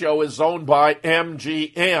DeGeneres show is owned by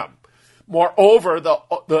MGM. Moreover,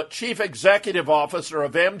 the chief executive officer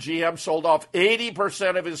of MGM sold off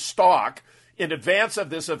 80% of his stock in advance of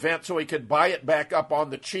this event so he could buy it back up on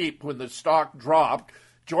the cheap when the stock dropped.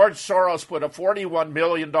 George Soros put a $41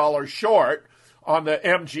 million short on the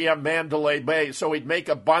MGM Mandalay Bay so he'd make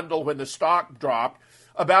a bundle when the stock dropped.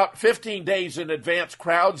 About 15 days in advance,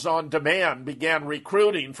 Crowds on Demand began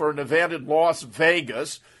recruiting for an event in Las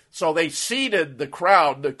Vegas. So they seated the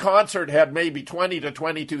crowd. The concert had maybe 20 to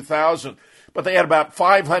 22,000, but they had about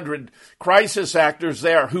 500 crisis actors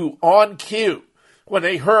there who, on cue, when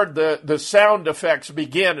they heard the sound effects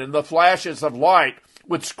begin and the flashes of light,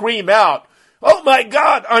 would scream out, "Oh my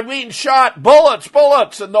God, I'm being shot, bullets,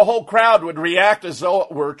 bullets," and the whole crowd would react as though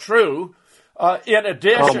it were true. In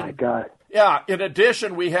addition, oh my God. In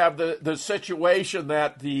addition, we have the situation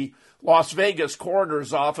that the Las Vegas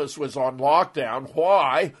coroner's office was on lockdown.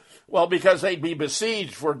 Why? Well, because they'd be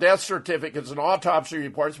besieged for death certificates and autopsy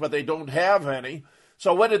reports, but they don't have any.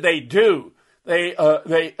 So what did they do? They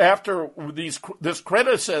after this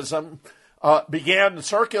criticism began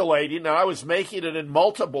circulating, and I was making it in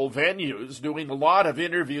multiple venues, doing a lot of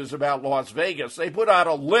interviews about Las Vegas. They put out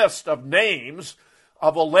a list of names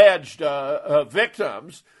of alleged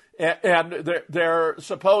victims and their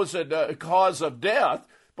supposed cause of death.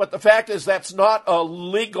 But the fact is that's not a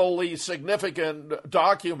legally significant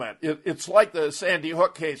document. It's like the Sandy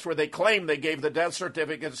Hook case where they claim they gave the death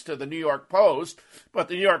certificates to the New York Post, but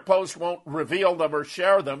the New York Post won't reveal them or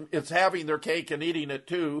share them. It's having their cake and eating it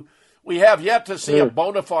too. We have yet to see a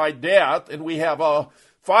bona fide death, and we have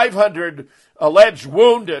 500 alleged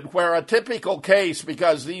wounded, where a typical case,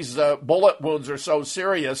 because these bullet wounds are so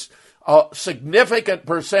serious, a significant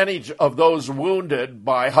percentage of those wounded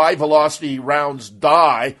by high-velocity rounds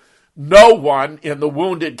die. No one in the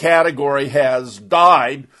wounded category has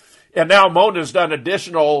died. And now Mona's done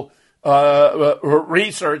additional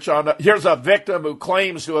research on here's a victim who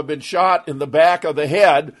claims to have been shot in the back of the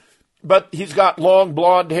head, but he's got long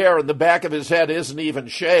blonde hair and the back of his head isn't even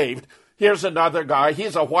shaved. Here's another guy.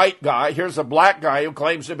 He's a white guy. Here's a black guy who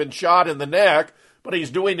claims to have been shot in the neck, but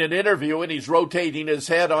he's doing an interview and he's rotating his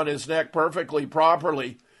head on his neck perfectly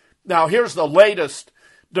properly. Now, here's the latest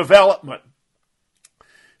development.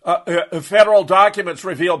 Federal documents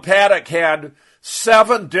reveal Paddock had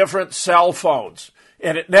 7 different cell phones,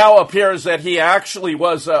 and it now appears that he actually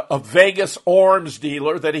was a Vegas arms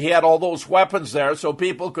dealer, that he had all those weapons there so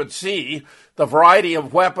people could see the variety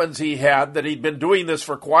of weapons he had, that he'd been doing this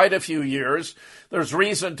for quite a few years. There's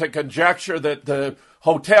reason to conjecture that the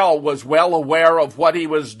hotel was well aware of what he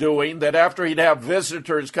was doing, that after he'd have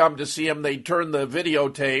visitors come to see him, they'd turn the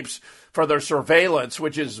videotapes for their surveillance,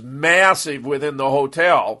 which is massive within the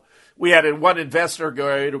hotel. We had one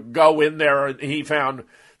investigator go in there, and he found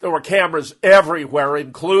there were cameras everywhere,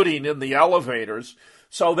 including in the elevators,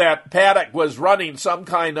 so that Paddock was running some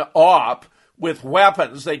kind of op with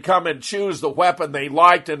weapons. They'd come and choose the weapon they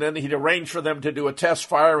liked, and then he'd arrange for them to do a test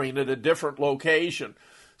firing at a different location.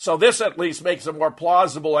 So this at least makes a more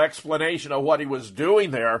plausible explanation of what he was doing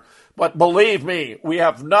there. But believe me, we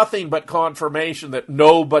have nothing but confirmation that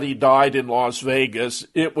nobody died in Las Vegas.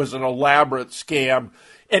 It was an elaborate scam.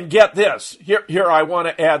 And get this, here I want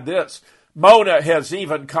to add this. Mona has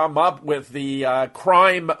even come up with the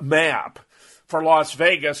crime map for Las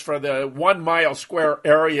Vegas for the 1 mile square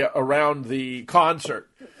area around the concert.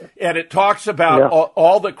 And it talks about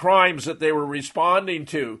all the crimes that they were responding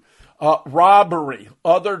to. Robbery,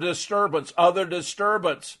 other disturbance,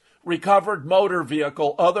 recovered motor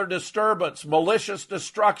vehicle, other disturbance, malicious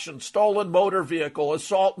destruction, stolen motor vehicle,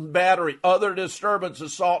 assault and battery, other disturbance,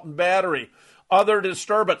 assault and battery, other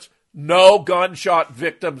disturbance. No gunshot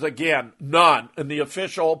victims again, none, in the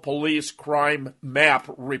official police crime map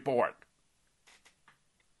report.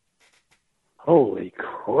 Holy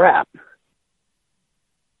crap.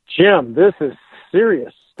 Jim, this is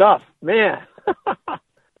serious stuff, man.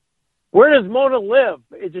 Where does Mona live?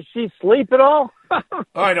 Does she sleep at all?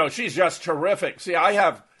 I know, she's just terrific. See, I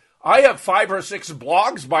have 5 or 6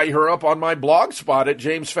 blogs by her up on my blog spot at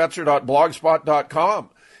jamesfetzer.blogspot.com.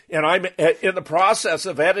 And I'm in the process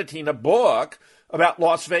of editing a book about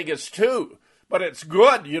Las Vegas too. But it's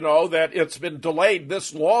good, that it's been delayed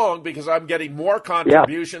this long because I'm getting more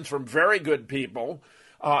contributions from very good people.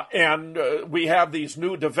 And we have these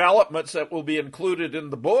new developments that will be included in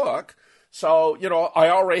the book. So, I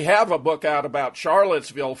already have a book out about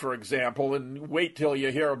Charlottesville, for example, and wait till you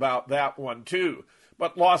hear about that one, too.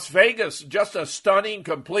 But Las Vegas, just a stunning,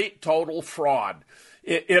 complete, total fraud.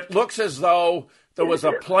 It looks as though there was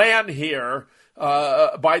a plan here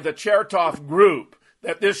by the Chertoff group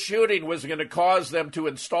that this shooting was going to cause them to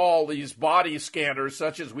install these body scanners,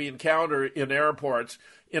 such as we encounter in airports,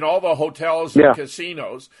 in all the hotels and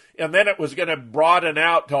casinos, and then it was going to broaden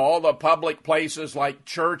out to all the public places like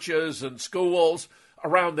churches and schools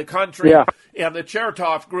around the country. And the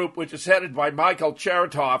Chertoff group, which is headed by Michael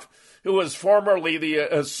Chertoff, who was formerly the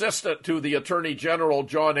assistant to the Attorney General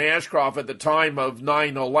John Ashcroft at the time of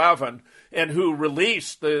 9/11, and who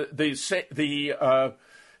released the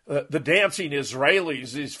dancing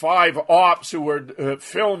Israelis, these 5 ops who were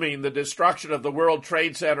filming the destruction of the World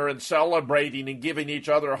Trade Center and celebrating and giving each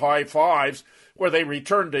other high fives, where they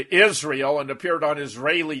returned to Israel and appeared on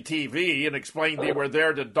Israeli TV and explained they were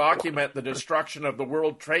there to document the destruction of the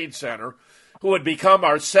World Trade Center, who had become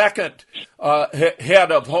our second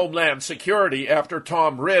head of Homeland Security after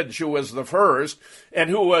Tom Ridge, who was the first, and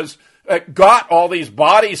who was got all these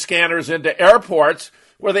body scanners into airports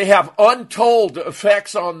where they have untold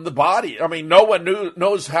effects on the body. I mean, no one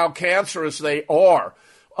knows how cancerous they are.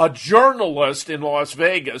 A journalist in Las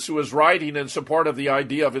Vegas who was writing in support of the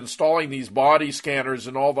idea of installing these body scanners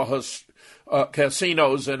in all the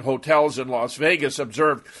casinos and hotels in Las Vegas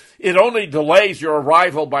observed, it only delays your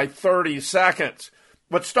arrival by 30 seconds.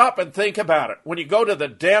 But stop and think about it. When you go to the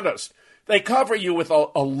dentist, they cover you with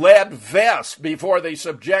a lead vest before they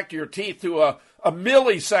subject your teeth to a a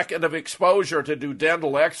millisecond of exposure to do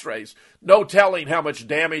dental x-rays. No telling how much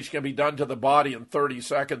damage can be done to the body in 30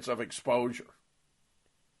 seconds of exposure.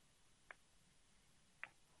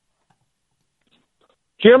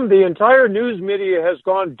 Jim, the entire news media has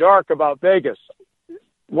gone dark about Vegas.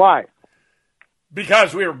 Why?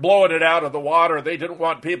 Because we were blowing it out of the water. They didn't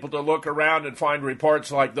want people to look around and find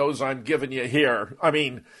reports like those I'm giving you here. I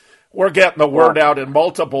mean, we're getting the word out in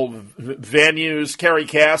multiple venues. Kerry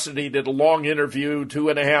Cassidy did a long interview,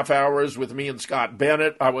 2.5 hours with me and Scott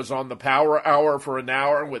Bennett. I was on the Power Hour for an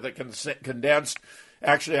hour with a condensed,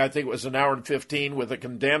 actually I think it was an hour and 15 with a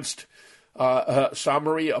condensed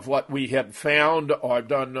summary of what we had found. I've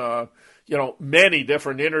done, many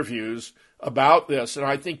different interviews about this, and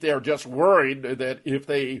I think they're just worried that if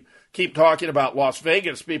they keep talking about Las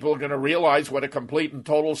Vegas, people are going to realize what a complete and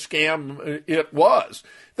total scam it was.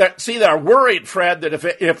 They're worried, Fred, that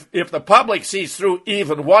if the public sees through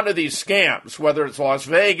even one of these scams, whether it's Las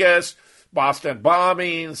Vegas, Boston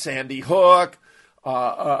bombing, Sandy Hook,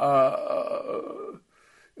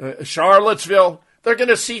 Charlottesville, they're going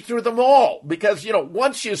to see through them all because,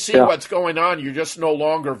 once you see what's going on, you're just no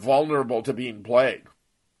longer vulnerable to being played.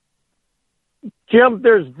 Jim,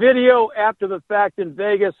 there's video after the fact in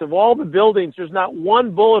Vegas of all the buildings. There's not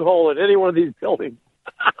one bullet hole in any one of these buildings.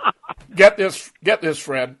 Get this,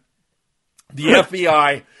 Fred. The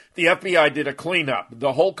FBI did a cleanup.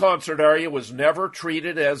 The whole concert area was never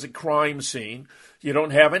treated as a crime scene. You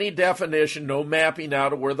don't have any definition, no mapping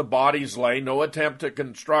out of where the bodies lay, no attempt to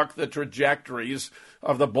construct the trajectories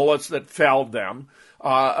of the bullets that felled them.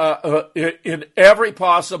 In every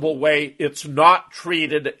possible way, it's not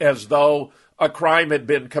treated as though a crime had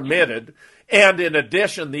been committed. And in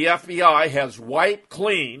addition, the FBI has wiped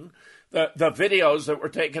clean the videos that were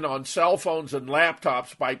taken on cell phones and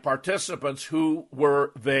laptops by participants who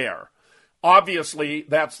were there. Obviously,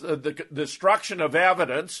 that's the destruction of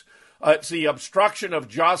evidence. It's the obstruction of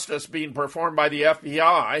justice being performed by the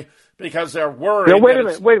FBI because they're worried. Now, wait a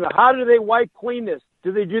minute. How do they wipe clean this?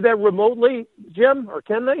 Do they do that remotely, Jim, or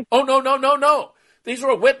can they? Oh, no. These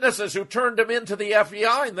were witnesses who turned them into the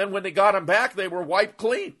FBI, and then when they got them back, they were wiped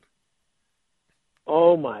clean.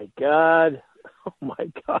 Oh, my God. Oh,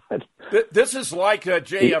 my God. This is like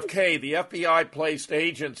JFK. The FBI placed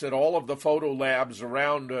agents at all of the photo labs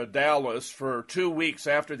around Dallas for 2 weeks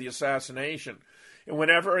after the assassination. And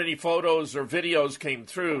whenever any photos or videos came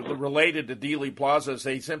through related to Dealey Plazas,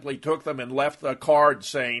 they simply took them and left a card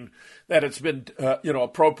saying that it's been,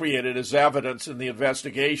 appropriated as evidence in the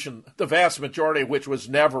investigation, the vast majority of which was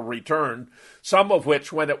never returned, some of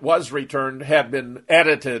which, when it was returned, had been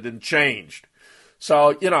edited and changed.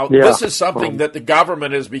 So, this is something that the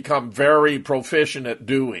government has become very proficient at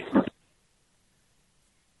doing.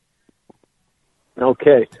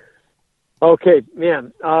 Okay,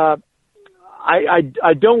 man.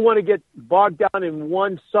 I don't want to get bogged down in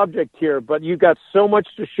one subject here, but you got so much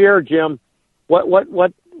to share, Jim. What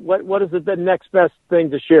is the next best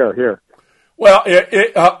thing to share here? Well,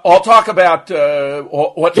 I'll talk about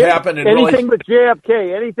what's happened in anything with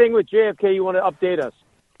JFK. Anything with JFK you want to update us?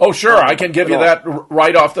 Oh, sure. I can give you that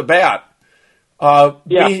right off the bat.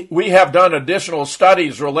 We have done additional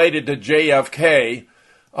studies related to JFK,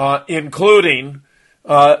 including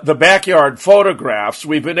the backyard photographs.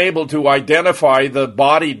 We've been able to identify the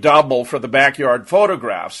body double for the backyard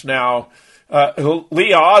photographs. Now,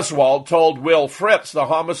 Lee Oswald told Will Fritz, the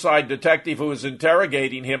homicide detective who was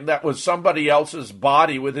interrogating him, that was somebody else's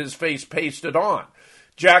body with his face pasted on.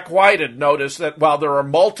 Jack White had noticed that while there are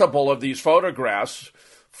multiple of these photographs,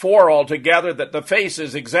 4 altogether, that the face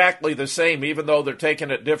is exactly the same, even though they're taken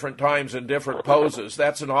at different times in different poses.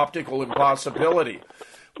 That's an optical impossibility.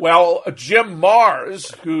 Well, Jim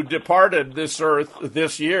Mars, who departed this earth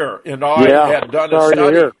this year, and I had done a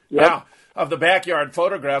study of the backyard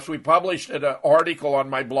photographs. We published an article on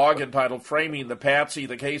my blog entitled Framing the Patsy,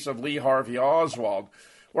 the Case of Lee Harvey Oswald,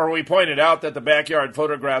 where we pointed out that the backyard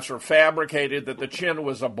photographs were fabricated, that the chin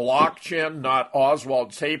was a block chin, not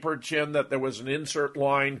Oswald's tapered chin, that there was an insert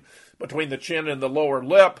line between the chin and the lower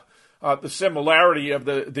lip. The similarity of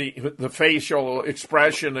the facial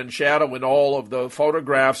expression and shadow in all of the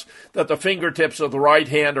photographs, that the fingertips of the right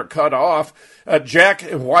hand are cut off. Jack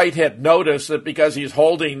White had noticed that because he's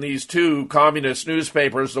holding these 2 communist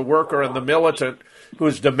newspapers, The Worker and The Militant,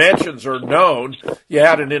 whose dimensions are known, you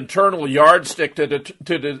had an internal yardstick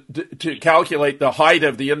to calculate the height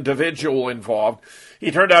of the individual involved. He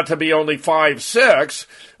turned out to be only 5'6",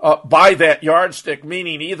 by that yardstick,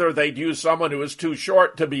 meaning either they'd use someone who was too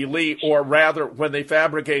short to be Lee, or rather, when they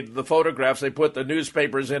fabricated the photographs, they put the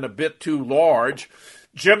newspapers in a bit too large.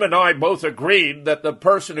 Jim and I both agreed that the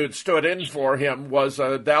person who'd stood in for him was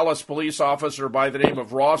a Dallas police officer by the name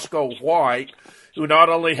of Roscoe White, who not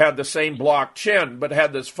only had the same blocked chin, but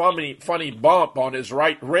had this funny bump on his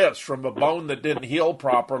right wrist from a bone that didn't heal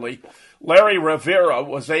properly. Larry Rivera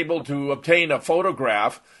was able to obtain a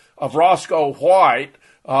photograph of Roscoe White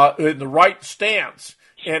in the right stance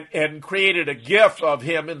and created a GIF of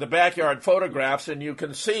him in the backyard photographs, and you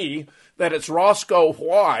can see that it's Roscoe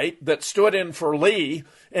White that stood in for Lee,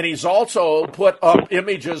 and he's also put up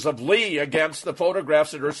images of Lee against the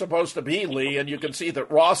photographs that are supposed to be Lee, and you can see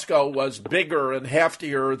that Roscoe was bigger and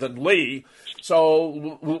heftier than Lee,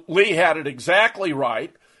 so Lee had it exactly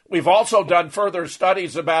right. We've also done further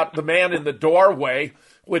studies about the man in the doorway,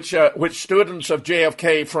 which students of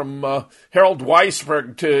JFK from Harold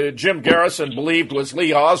Weisberg to Jim Garrison believed was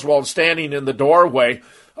Lee Oswald standing in the doorway.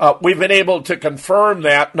 We've been able to confirm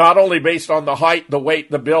that not only based on the height, the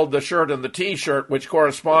weight, the build, the shirt, and the T-shirt, which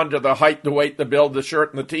correspond to the height, the weight, the build, the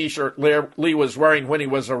shirt, and the T-shirt Lee was wearing when he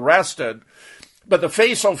was arrested, but the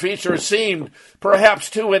facial features seemed perhaps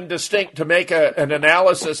too indistinct to make an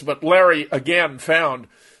analysis, but Larry again found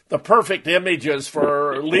the perfect images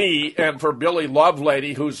for Lee and for Billy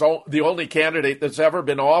Lovelady, who's the only candidate that's ever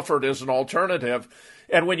been offered as an alternative.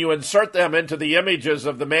 And when you insert them into the images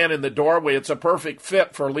of the man in the doorway, it's a perfect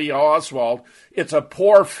fit for Lee Oswald. It's a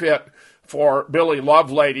poor fit for Billy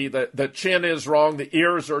Lovelady. The chin is wrong, the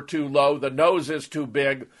ears are too low, the nose is too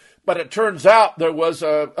big. But it turns out there was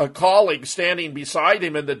a colleague standing beside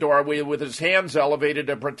him in the doorway with his hands elevated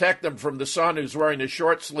to protect him from the sun, who's wearing a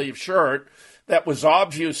short-sleeve shirt that was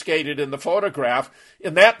obfuscated in the photograph,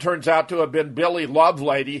 and that turns out to have been Billy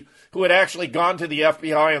Lovelady, who had actually gone to the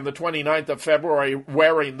FBI on the 29th of February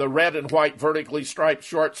wearing the red and white vertically striped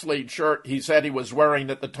short-sleeved shirt he said he was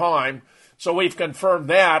wearing at the time. So we've confirmed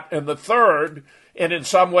that. And the third, and in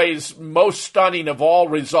some ways most stunning of all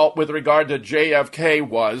result with regard to JFK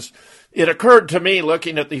was, it occurred to me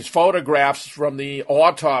looking at these photographs from the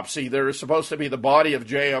autopsy, they're supposed to be the body of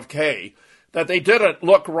JFK, that they didn't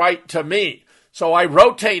look right to me. So I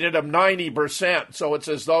rotated him 90%, so it's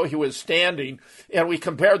as though he was standing, and we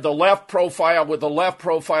compared the left profile with the left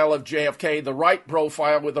profile of JFK, the right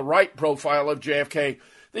profile with the right profile of JFK.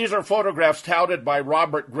 These are photographs touted by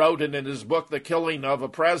Robert Groden in his book, The Killing of a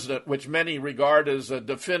President, which many regard as a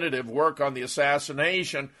definitive work on the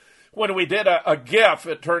assassination. When we did a GIF,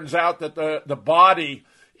 it turns out that the body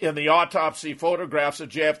in the autopsy photographs of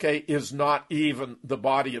JFK is not even the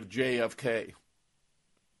body of JFK.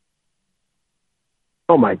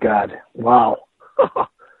 Oh my God! Wow,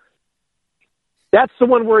 that's the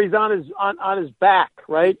one where he's on his back,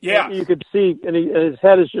 right? Yeah, you could see, and his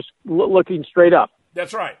head is just looking straight up.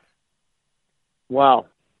 That's right. Wow.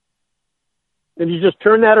 And you just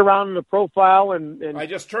turn that around in the profile and I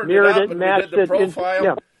just turned mirrored it up and we did the profile,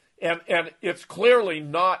 yeah. and it's clearly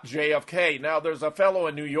not JFK. Now, there's a fellow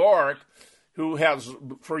in New York who has,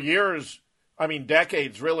 for years,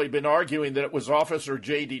 decades really, been arguing that it was Officer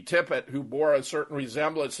J.D. Tippit who bore a certain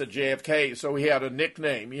resemblance to JFK, so he had a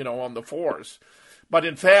nickname, on the force. But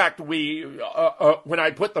in fact, when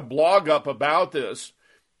I put the blog up about this,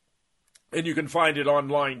 and you can find it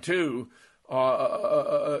online too,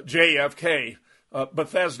 JFK,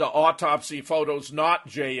 Bethesda autopsy photos, not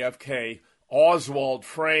JFK, Oswald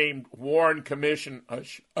framed, Warren Commission,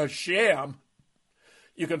 a sham.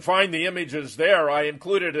 You can find the images there. I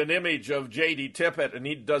included an image of J.D. Tippit, and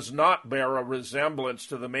he does not bear a resemblance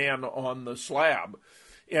to the man on the slab.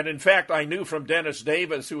 And in fact, I knew from Dennis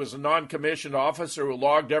Davis, who was a non-commissioned officer who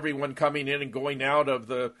logged everyone coming in and going out of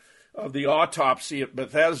the autopsy at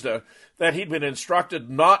Bethesda, that he'd been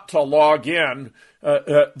instructed not to log in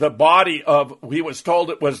the body of, he was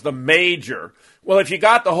told it was the major. Well, if you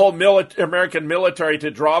got the whole American military to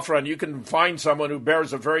draw from, you can find someone who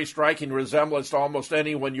bears a very striking resemblance to almost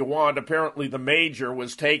anyone you want. Apparently, the major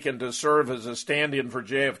was taken to serve as a stand-in for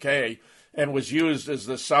JFK and was used as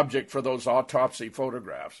the subject for those autopsy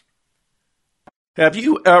photographs. Have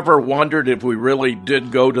you ever wondered if we really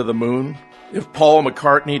did go to the moon? If Paul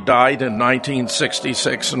McCartney died in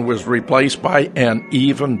 1966 and was replaced by an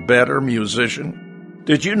even better musician?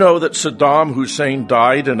 Did you know that Saddam Hussein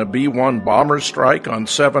died in a B-1 bomber strike on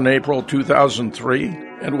 7 April 2003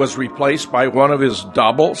 and was replaced by one of his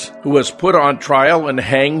doubles who was put on trial and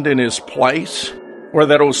hanged in his place? Or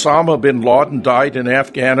that Osama bin Laden died in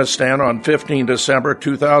Afghanistan on 15 December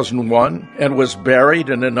 2001 and was buried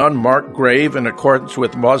in an unmarked grave in accordance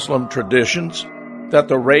with Muslim traditions? That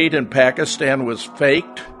the raid in Pakistan was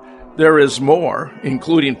faked? There is more,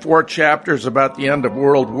 including 4 chapters about the end of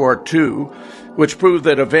World War II, which prove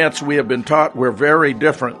that events we have been taught were very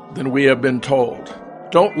different than we have been told.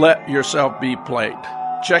 Don't let yourself be played.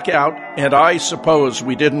 check out And I Suppose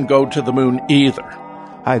We Didn't Go to the Moon Either.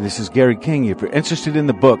 Hi, this is Gary King. If you're interested in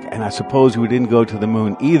the book, And I Suppose We Didn't Go to the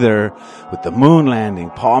Moon Either, with the moon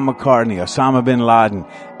landing, Paul McCartney, Osama bin Laden,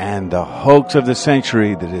 and the hoax of the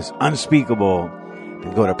century that is unspeakable,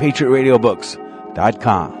 then go to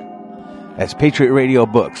patriotradiobooks.com. That's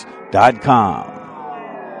patriotradiobooks.com.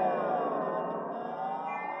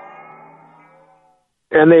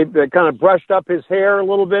 And they kind of brushed up his hair a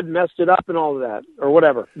little bit, messed it up and all of that, or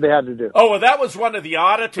whatever they had to do. Oh, well, that was one of the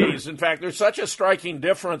oddities. In fact, there's such a striking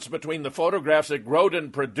difference between the photographs that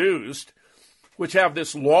Grodin produced, which have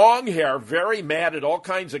this long hair, very matted, all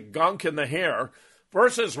kinds of gunk in the hair,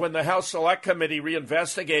 versus when the House Select Committee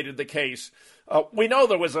reinvestigated the case. We know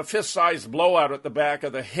there was a fist-sized blowout at the back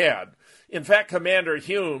of the head. In fact, Commander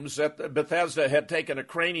Humes at Bethesda had taken a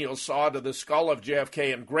cranial saw to the skull of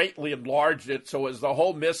JFK and greatly enlarged it so as the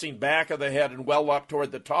whole missing back of the head and well up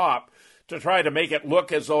toward the top to try to make it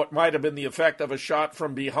look as though it might have been the effect of a shot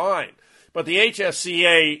from behind. But the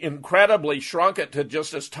HSCA incredibly shrunk it to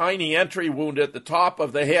just this tiny entry wound at the top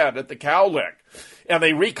of the head at the cowlick. And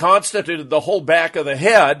they reconstituted the whole back of the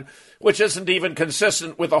head, which isn't even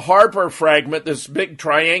consistent with a Harper fragment, this big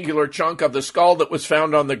triangular chunk of the skull that was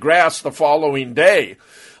found on the grass the following day,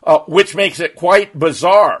 which makes it quite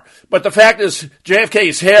bizarre. But the fact is,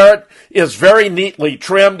 JFK's hair is very neatly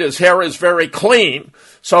trimmed. His hair is very clean,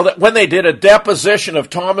 so that when they did a deposition of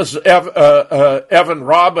Thomas Evan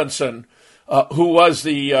Robinson, who was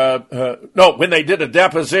when they did a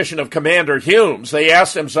deposition of Commander Humes, they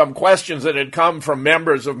asked him some questions that had come from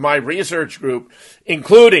members of my research group,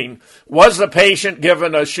 including, was the patient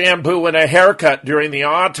given a shampoo and a haircut during the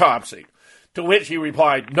autopsy? To which he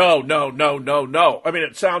replied, no. I mean,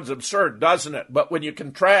 it sounds absurd, doesn't it? But when you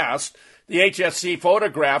contrast the HSC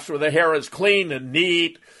photographs where the hair is clean and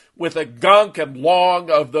neat, with the gunk and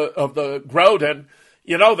long of the Grodin,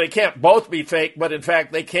 you know, they can't both be fake, but in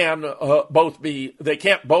fact they can't both be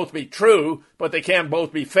true, but they can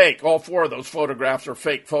both be fake. All four of those photographs are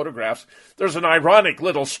fake photographs. There's an ironic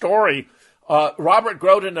little story. Robert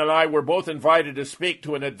Grodin and I were both invited to speak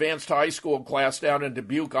to an advanced high school class down in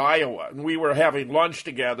Dubuque, Iowa, and we were having lunch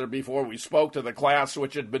together before we spoke to the class,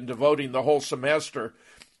 which had been devoting the whole semester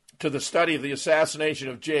to the study of the assassination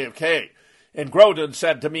of JFK. And Grodin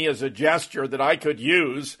said to me as a gesture that I could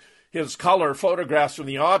use his color photographs from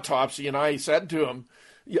the autopsy, and I said to him,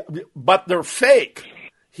 but they're fake.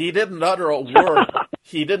 He didn't utter a word.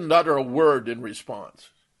 He didn't utter a word in response.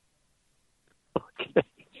 Okay.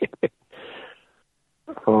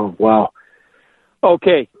 Oh, wow.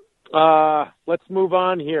 Okay. Let's move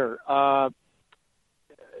on here.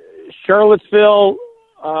 Charlottesville,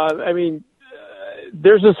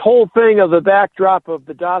 there's this whole thing of the backdrop of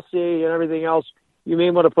the dossier and everything else. You may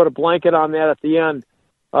want to put a blanket on that at the end.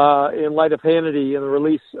 In light of Hannity and the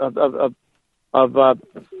release of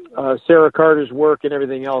Sarah Carter's work and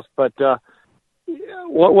everything else. But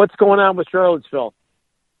what's going on with Charlottesville?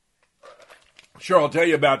 Sure, I'll tell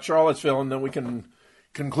you about Charlottesville, and then we can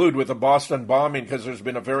conclude with the Boston bombing, because there's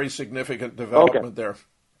been a very significant development there.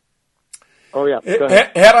 Oh, yeah.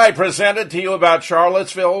 Had I presented to you about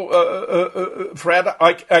Charlottesville, Fred?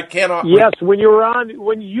 I cannot... Yes, when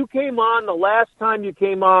you came on, the last time you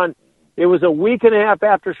came on, it was a week and a half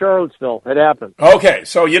after Charlottesville had happened. Okay,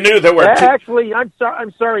 so you knew there were two... Actually, I'm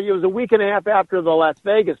sorry. It was a week and a half after the Las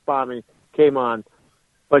Vegas bombing came on.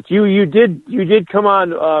 But you did come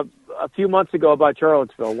on a few months ago about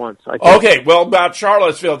Charlottesville once. Okay, well, about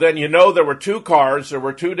Charlottesville, then you know there were two cars, there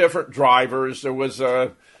were two different drivers, there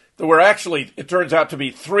were actually, it turns out to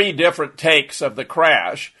be three different takes of the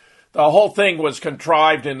crash. The whole thing was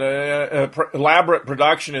contrived in an elaborate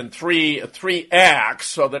production in three acts,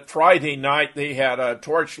 so that Friday night they had a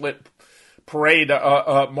torchlit parade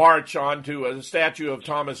march onto a statue of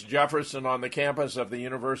Thomas Jefferson on the campus of the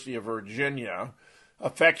University of Virginia,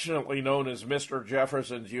 affectionately known as Mr.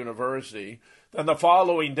 Jefferson's University. Then the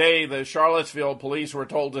following day, the Charlottesville police were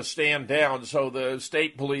told to stand down so the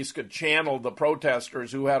state police could channel the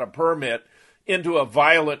protesters who had a permit into a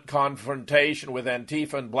violent confrontation with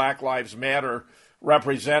Antifa and Black Lives Matter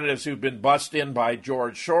representatives who'd been bussed in by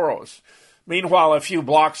George Soros. Meanwhile, a few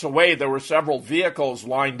blocks away, there were several vehicles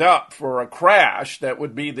lined up for a crash that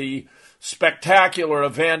would be the spectacular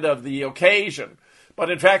event of the occasion.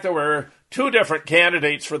 But in fact, there were two different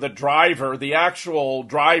candidates for the driver. The actual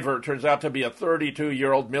driver turns out to be a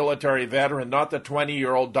 32-year-old military veteran, not the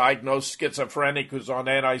 20-year-old diagnosed schizophrenic who's on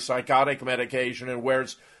antipsychotic medication and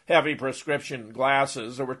wears heavy prescription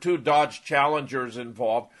glasses. There were two Dodge Challengers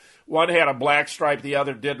involved. One had a black stripe, the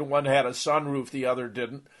other didn't. One had a sunroof, the other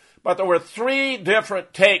didn't. But there were three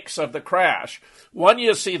different takes of the crash. One,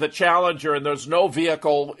 you see the Challenger, and there's no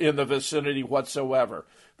vehicle in the vicinity whatsoever.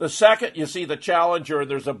 The second, you see the Challenger, and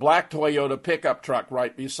there's a black Toyota pickup truck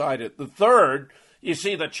right beside it. The third, you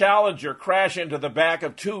see the Challenger crash into the back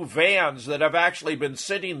of two vans that have actually been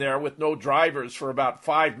sitting there with no drivers for about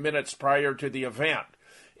 5 minutes prior to the event.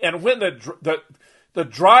 And when the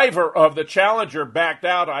driver of the Challenger backed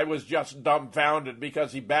out, I was just dumbfounded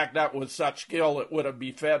because he backed out with such skill it would have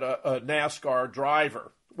befit a NASCAR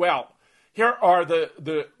driver. Well, here are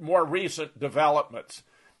the more recent developments.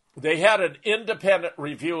 They had an independent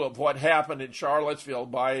review of what happened in Charlottesville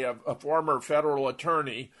by a former federal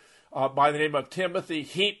attorney by the name of Timothy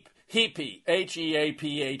Heaphy,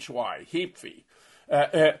 Heaphy, Heaphy.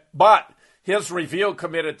 But his review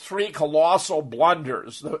committed three colossal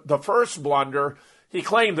blunders. The first blunder, he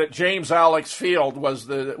claimed that James Alex Field was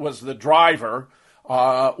the driver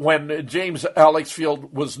when James Alex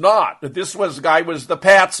Field was not. This guy was the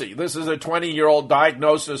patsy. This is a 20-year-old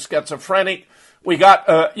diagnosed as schizophrenic. We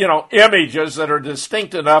got images that are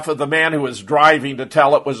distinct enough of the man who was driving to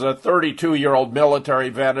tell it was a 32-year-old military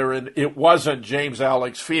veteran. It wasn't James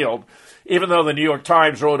Alex Field, even though the New York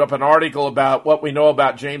Times wrote up an article about what we know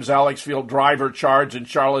about James Alex Field, driver charged in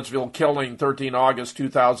Charlottesville killing 13 August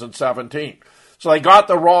 2017. So they got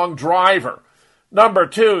the wrong driver. Number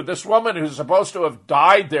two, this woman who's supposed to have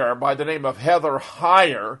died there by the name of Heather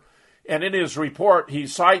Heyer, and in his report, he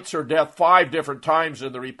cites her death 5 different times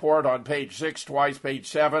in the report, on page 6 twice, page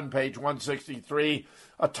 7, page 163,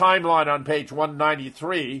 a timeline on page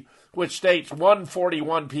 193, which states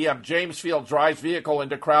 1:41 p.m. James Field drives vehicle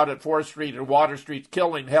into crowd at 4th Street and Water Street,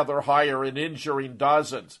 killing Heather Heyer and injuring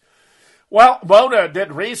dozens. Well, Mona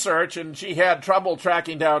did research, and she had trouble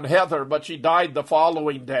tracking down Heather, but she died the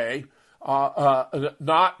following day, not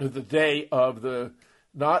the day of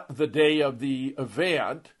the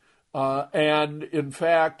event. And in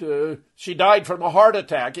fact, she died from a heart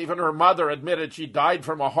attack. Even her mother admitted she died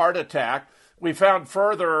from a heart attack. We found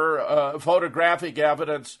further photographic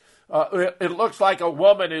evidence. It looks like a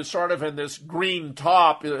woman is sort of in this green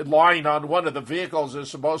top lying on one of the vehicles is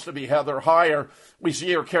supposed to be Heather Heyer. We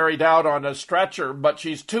see her carried out on a stretcher, but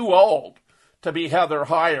she's too old to be Heather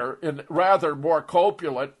Heyer and rather more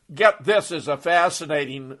corpulent. Get this is a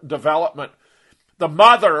fascinating development. The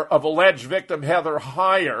mother of alleged victim Heather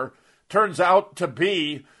Heyer turns out to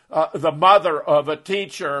be the mother of a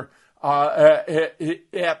teacher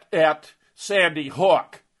at Sandy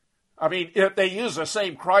Hook. I mean, they use the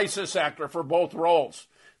same crisis actor for both roles.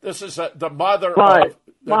 This is the mother of...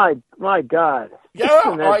 My God. Yeah,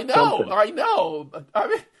 I know. I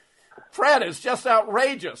mean, Fred, it's just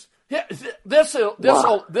outrageous. This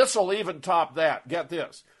will even top that. Get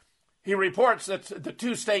this. He reports that the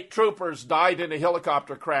 2 state troopers died in a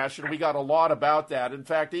helicopter crash, and we got a lot about that. In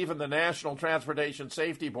fact, even the National Transportation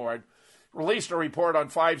Safety Board released a report on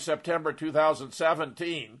 5 September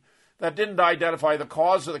 2017 that didn't identify the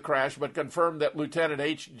cause of the crash, but confirmed that Lieutenant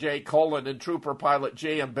H.J. Cullen and Trooper Pilot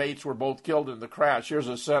J.M. Bates were both killed in the crash. Here's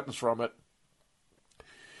a sentence from it.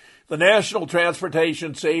 The National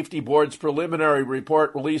Transportation Safety Board's preliminary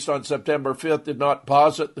report released on September 5th did not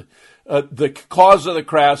posit the cause of the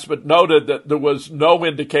crash, but noted that there was no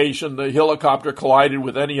indication the helicopter collided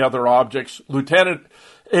with any other objects. Lieutenant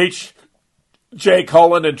H.J.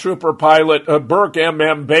 Cullen and Trooper Pilot Burke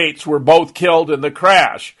M.M. Bates were both killed in the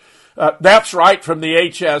crash. That's right from the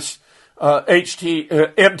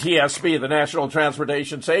NTSB, the National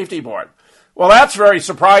Transportation Safety Board. Well, that's very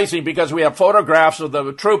surprising because we have photographs of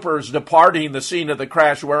the troopers departing the scene of the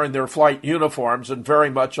crash wearing their flight uniforms and very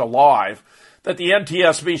much alive. That the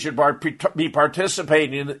NTSB should be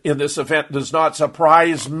participating in this event does not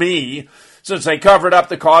surprise me, since they covered up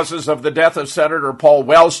the causes of the death of Senator Paul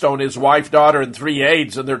Wellstone, his wife, daughter, and 3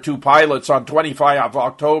 aides and their 2 pilots on 25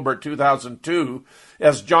 October 2002,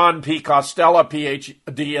 as John P. Costello,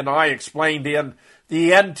 Ph.D., and I explained in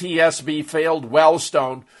The NTSB Failed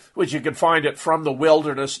Wellstone, which you can find at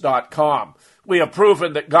FromTheWilderness.com. We have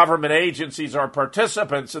proven that government agencies are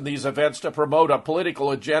participants in these events to promote a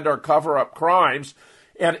political agenda or cover up crimes.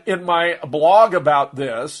 And in my blog about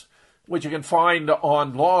this, which you can find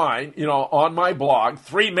online, on my blog,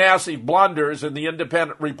 3 massive blunders in the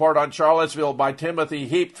independent report on Charlottesville by Timothy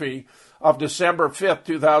Heaphy of December 5th,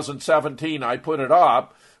 2017, I put it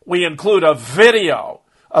up. We include a video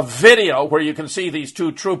where you can see these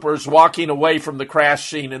 2 troopers walking away from the crash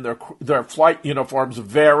scene in their flight uniforms,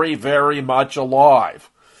 very, very much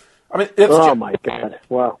alive. I mean, my God!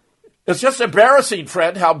 Wow, it's just embarrassing,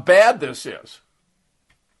 Fred, how bad this is.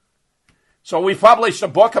 So we published a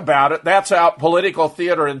book about it. That's out, Political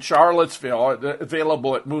Theater in Charlottesville,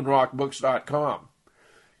 available at moonrockbooks.com.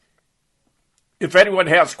 If anyone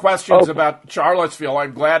has questions about Charlottesville,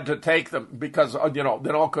 I'm glad to take them because,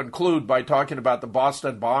 then I'll conclude by talking about the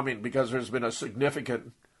Boston bombing because there's been a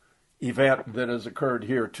significant event that has occurred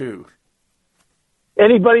here, too.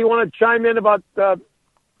 Anybody want to chime in about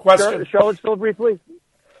Question? Charlottesville briefly?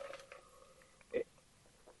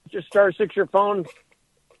 Just *6 your phone.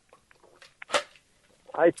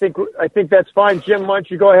 I think that's fine. Jim, why don't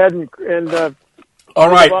you go ahead and all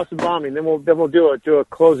right. The Boston bombing, then we'll do a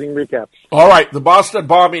closing recap. All right, the Boston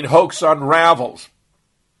bombing hoax unravels.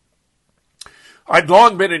 I'd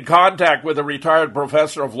long been in contact with a retired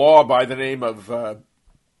professor of law by the name of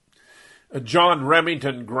John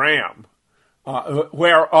Remington Graham,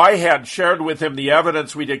 where I had shared with him the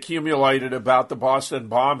evidence we'd accumulated about the Boston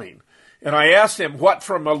bombing. And I asked him what,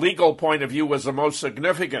 from a legal point of view, was the most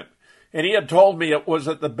significant. And he had told me it was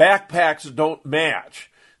that the backpacks don't match.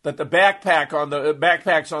 That the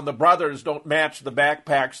backpacks on the brothers don't match the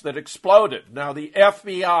backpacks that exploded. Now, the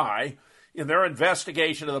FBI, in their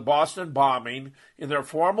investigation of the Boston bombing, in their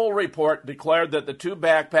formal report, declared that the two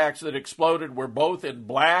backpacks that exploded were both in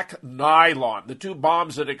black nylon. The two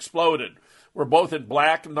bombs that exploded were both in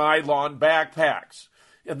black nylon backpacks.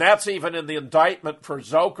 And that's even in the indictment for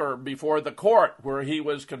Zoker before the court, where he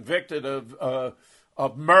was convicted of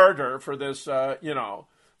murder for this, for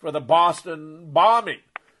the Boston bombing.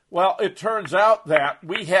 Well, it turns out that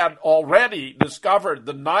we had already discovered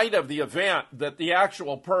the night of the event that the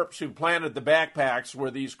actual perps who planted the backpacks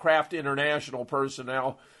were these Kraft International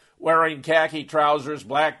personnel wearing khaki trousers,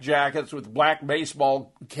 black jackets with black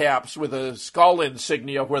baseball caps with a skull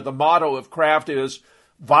insignia where the motto of Kraft is,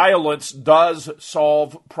 "Violence does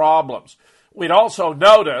solve problems." We'd also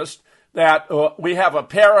noticed that we have a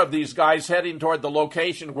pair of these guys heading toward the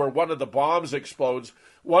location where one of the bombs explodes.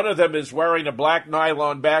 One of them is wearing a black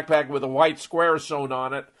nylon backpack with a white square sewn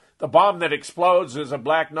on it. The bomb that explodes is a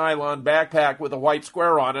black nylon backpack with a white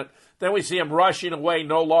square on it. Then we see him rushing away,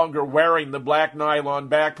 no longer wearing the black nylon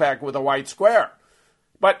backpack with a white square.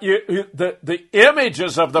 But the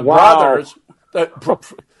images of the brothers,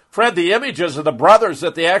 Fred, the images of the brothers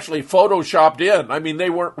that they actually photoshopped in, I mean,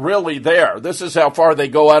 they weren't really there. This is how far they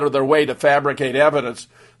go out of their way to fabricate evidence.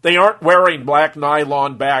 They aren't wearing black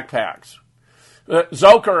nylon backpacks.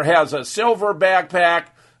 Zoker has a silver backpack.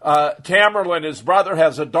 Tamerlan, his brother,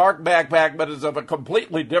 has a dark backpack, but is of a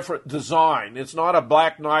completely different design. It's not a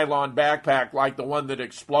black nylon backpack like the one that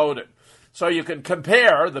exploded. So you can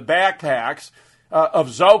compare the backpacks of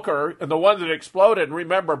Zoker and the one that exploded. And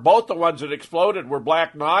remember, both the ones that exploded were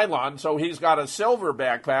black nylon, so he's got a silver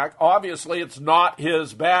backpack. Obviously, it's not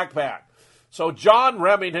his backpack. So John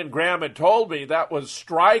Remington Graham had told me that was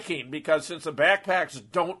striking because since the backpacks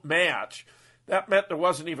don't match, that meant there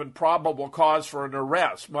wasn't even probable cause for an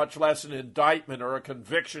arrest, much less an indictment or a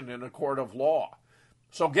conviction in a court of law.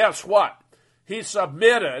 So guess what? He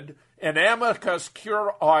submitted an amicus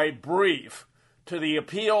curiae brief to the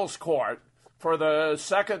appeals court for the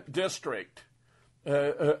second district,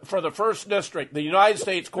 for the first district, the United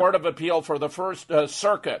States Court of Appeal for the First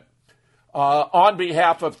Circuit, on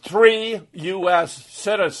behalf of 3 U.S.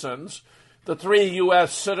 citizens, the 3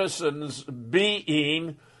 U.S. citizens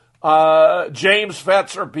being James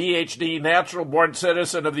Fetzer, Ph.D., natural-born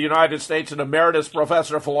citizen of the United States and emeritus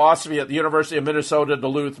professor of philosophy at the University of Minnesota,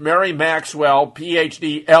 Duluth; Mary Maxwell,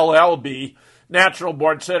 Ph.D., LLB,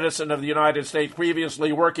 natural-born citizen of the United States,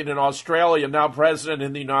 previously working in Australia, now president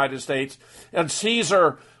in the United States; and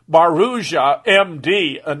Cesar Baruja,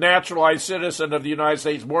 M.D., a naturalized citizen of the United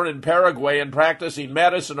States, born in Paraguay and practicing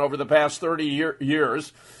medicine over the past 30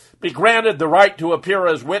 years, be granted the right to appear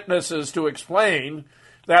as witnesses to explain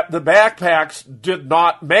that the backpacks did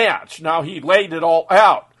not match. Now, he laid it all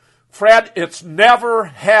out. Fred, it's never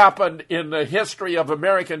happened in the history of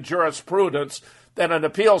American jurisprudence that an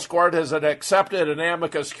appeals court has accepted an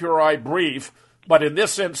amicus curiae brief, but in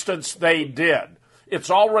this instance, they did.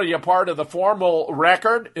 It's already a part of the formal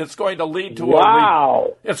record. It's going to lead to a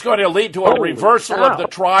reversal of the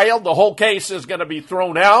trial. The whole case is going to be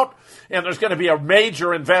thrown out, and there's going to be a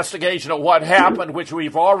major investigation of what happened, which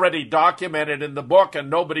we've already documented in the book, and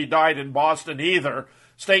nobody died in Boston either.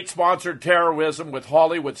 State-sponsored terrorism with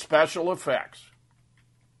Hollywood special effects.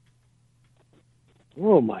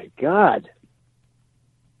 Oh, my God.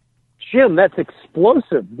 Jim, that's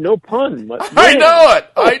explosive. No pun. I know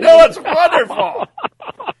it. I know. It's wonderful.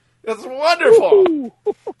 It's wonderful.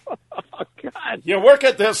 Oh, God. You work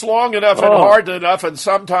at this long enough and hard enough, and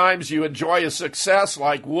sometimes you enjoy a success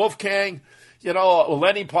like Wolfgang,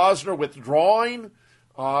 Lenny Posner withdrawing.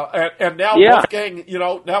 And now Wolfgang,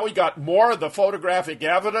 now we got more of the photographic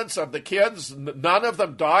evidence of the kids. None of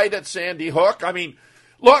them died at Sandy Hook. I mean,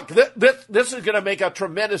 look, this is going to make a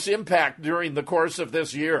tremendous impact during the course of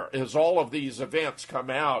this year as all of these events come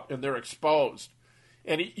out and they're exposed.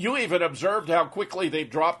 And you even observed how quickly they've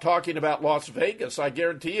dropped talking about Las Vegas. I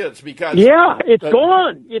guarantee you it's because... Yeah, it's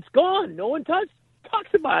gone. It's gone. No one talks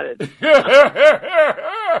about it.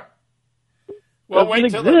 Well, wait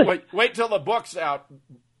till the book's out.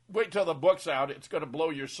 Wait till the book's out. It's going to blow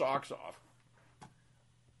your socks off.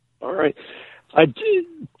 All right.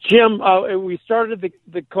 Jim, we started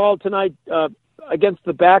the call tonight against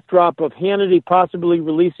the backdrop of Hannity possibly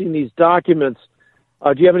releasing these documents.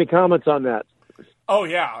 Do you have any comments on that? Oh,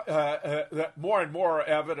 yeah. More and more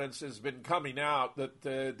evidence has been coming out that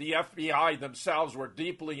the FBI themselves were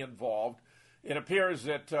deeply involved. It appears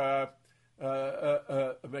that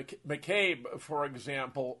McCabe, for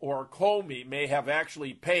example, or Comey may have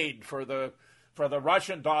actually paid for the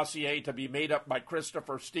Russian dossier to be made up by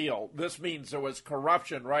Christopher Steele. This means there was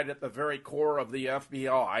corruption right at the very core of the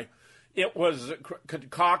FBI. It was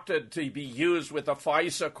concocted to be used with the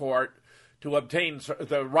FISA court to obtain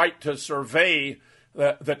the right to survey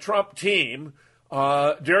the Trump team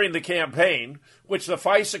during the campaign, which the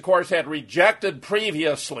FISA court had rejected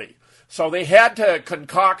previously. So they had to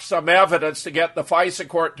concoct some evidence to get the FISA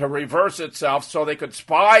court to reverse itself so they could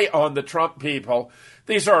spy on the Trump people.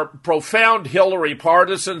 These are profound Hillary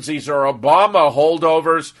partisans. These are Obama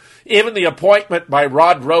holdovers. Even the appointment by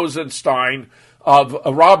Rod Rosenstein of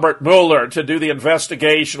Robert Mueller to do the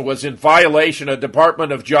investigation was in violation of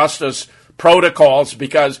Department of Justice protocols,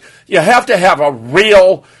 because you have to have a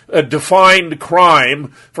real defined crime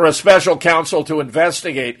for a special counsel to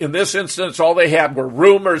investigate. In this instance, all they had were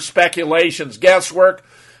rumors, speculations, guesswork.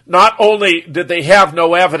 Not only did they have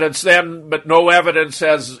no evidence then, but no evidence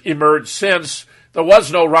has emerged since. There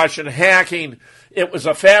was no Russian hacking. It was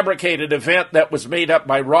a fabricated event that was made up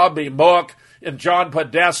by Robbie Mook and John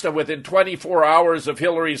Podesta within 24 hours of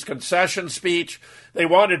Hillary's concession speech. They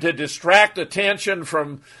wanted to distract attention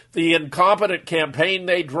from the incompetent campaign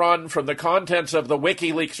they'd run, from the contents of the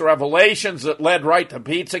WikiLeaks revelations that led right to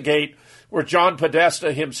Pizzagate, where John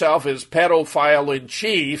Podesta himself is pedophile in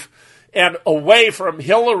chief, and away from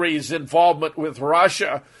Hillary's involvement with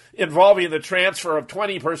Russia, involving the transfer of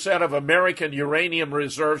 20% of American uranium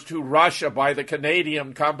reserves to Russia by the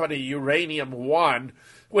Canadian company Uranium One,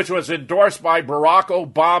 which was endorsed by Barack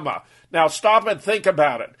Obama. Now stop and think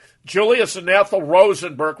about it. Julius and Ethel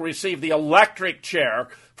Rosenberg received the electric chair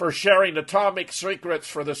for sharing atomic secrets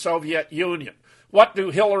for the Soviet Union. What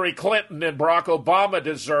do Hillary Clinton and Barack Obama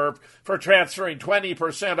deserve for transferring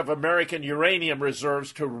 20% of American uranium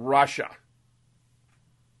reserves to Russia?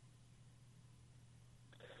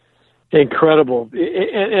 Incredible.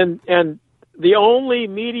 And the only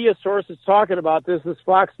media sources talking about this is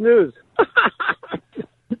Fox News.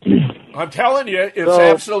 I'm telling you, it's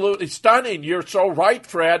absolutely stunning. You're so right,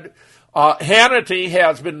 Fred. Hannity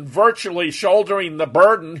has been virtually shouldering the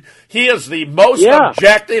burden. He is the most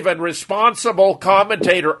objective and responsible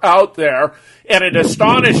commentator out there. And it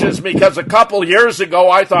astonishes me because a couple years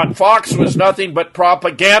ago I thought Fox was nothing but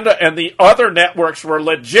propaganda and the other networks were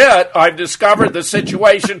legit. I've discovered the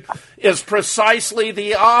situation is precisely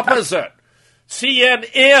the opposite.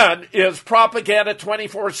 CNN is propaganda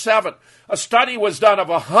 24/7. A study was done of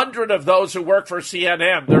 100 of those who work for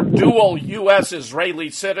CNN. They're dual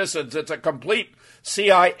U.S.-Israeli citizens. It's a complete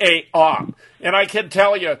CIA op. And I can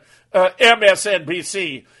tell you,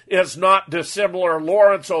 MSNBC is not dissimilar.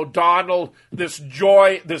 Lawrence O'Donnell, this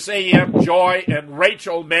AM Joy, and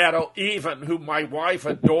Rachel Maddow, even, whom my wife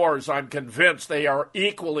adores, I'm convinced they are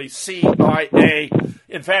equally CIA.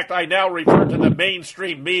 In fact, I now refer to the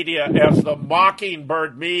mainstream media as the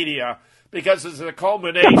Mockingbird media, because it's a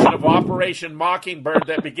culmination of Operation Mockingbird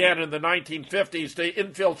that began in the 1950s to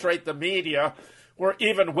infiltrate the media, where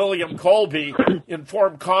even William Colby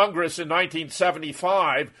informed Congress in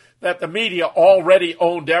 1975 that the media already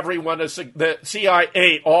owned everyone, the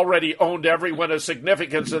CIA already owned everyone of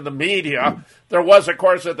significance in the media. There was, of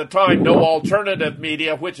course, at the time, no alternative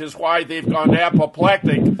media, which is why they've gone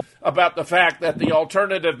apoplectic about the fact that the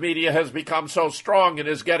alternative media has become so strong and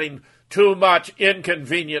is getting too much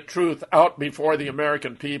inconvenient truth out before the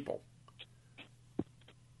American people.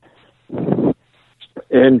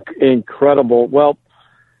 Incredible. Well,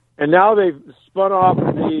 and now they've spun off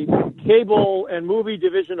the cable and movie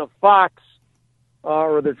division of Fox,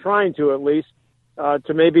 or they're trying to at least,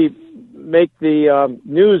 to maybe make the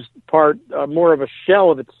news part more of a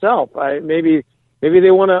shell of itself. Maybe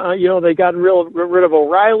they want to, they got rid of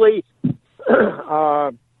O'Reilly.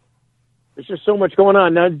 There's just so much going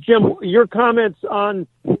on. Now, Jim, your comments on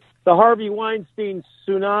the Harvey Weinstein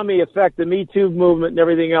tsunami effect, the Me Too movement and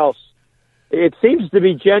everything else, it seems to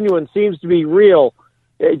be genuine, seems to be real.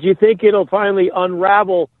 Do you think it'll finally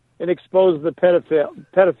unravel and expose the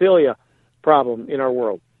pedophilia problem in our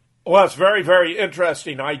world? Well, it's very, very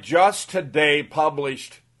interesting. I just today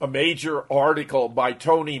published a major article by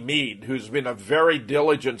Tony Mead, who's been a very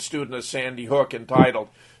diligent student of Sandy Hook, entitled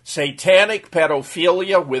Satanic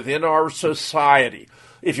Pedophilia Within Our Society.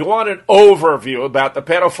 If you want an overview about the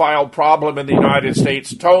pedophile problem in the United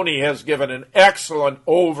States, Tony has given an excellent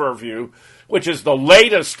overview, which is the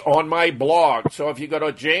latest on my blog. So if you go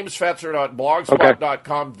to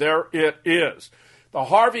jamesfetzer.blogspot.com, there it is. The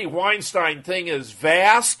Harvey Weinstein thing is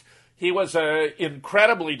vast. He was an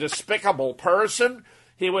incredibly despicable person.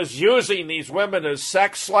 He was using these women as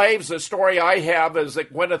sex slaves. The story I have is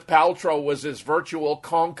that Gwyneth Paltrow was his virtual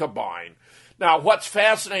concubine. Now, what's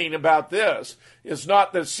fascinating about this is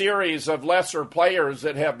not the series of lesser players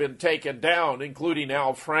that have been taken down, including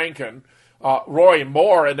Al Franken. Roy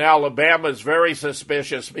Moore in Alabama is very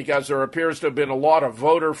suspicious because there appears to have been a lot of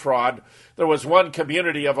voter fraud. There was one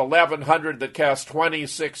community of 1,100 that cast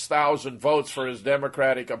 26,000 votes for his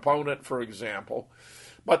Democratic opponent, for example.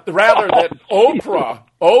 But rather that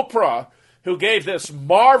Oprah, who gave this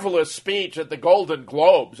marvelous speech at the Golden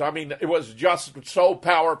Globes, I mean, it was just so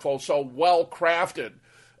powerful, so well-crafted,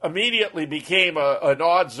 immediately became an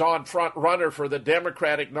odds-on front runner for the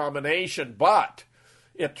Democratic nomination. But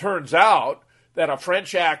it turns out that a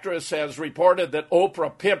French actress has reported that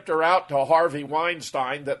Oprah pimped her out to Harvey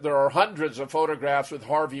Weinstein, that there are hundreds of photographs with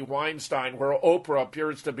Harvey Weinstein where Oprah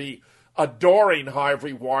appears to be adoring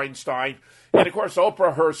Harvey Weinstein. And, of course,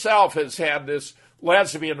 Oprah herself has had this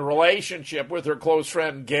lesbian relationship with her close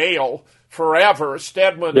friend Gail forever.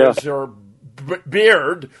 Stedman is her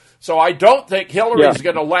beard. So I don't think Hillary's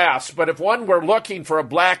going to last. But if one were looking for a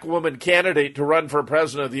black woman candidate to run for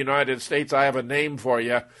president of the United States, I have a name for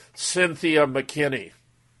you, Cynthia McKinney.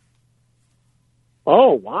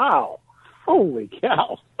 Oh, wow. Holy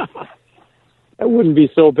cow. That wouldn't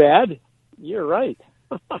be so bad. You're right.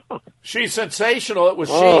 She's sensational. It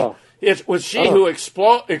was she who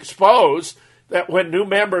exposed that when new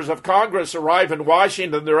members of Congress arrive in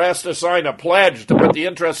Washington, they're asked to sign a pledge to put the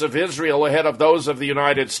interests of Israel ahead of those of the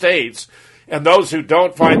United States. And those who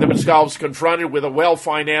don't find themselves confronted with a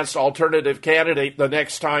well-financed alternative candidate the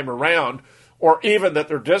next time around, or even that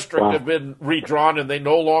their district have been redrawn and they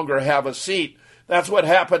no longer have a seat. That's what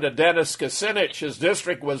happened to Dennis Kucinich. His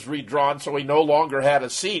district was redrawn, so he no longer had a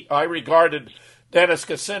seat. I regarded Dennis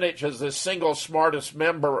Kucinich as the single smartest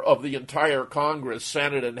member of the entire Congress,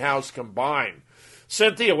 Senate, and House combined.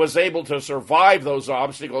 Cynthia was able to survive those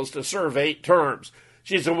obstacles to serve 8 terms.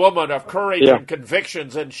 She's a woman of courage and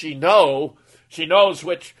convictions, and she knows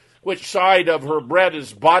which side of her bread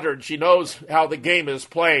is buttered. She knows how the game is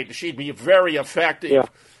played. She'd be very effective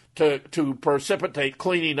to precipitate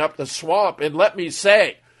cleaning up the swamp. And let me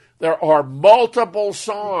say, there are multiple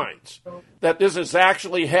signs that this is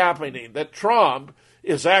actually happening, that Trump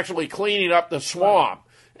is actually cleaning up the swamp.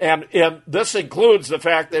 And this includes the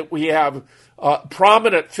fact that we have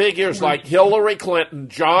prominent figures like Hillary Clinton,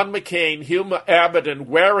 John McCain, Hugh Abbott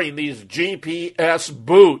wearing these GPS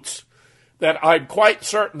boots that I'm quite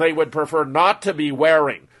certain they would prefer not to be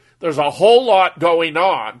wearing. There's a whole lot going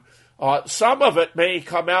on. Some of it may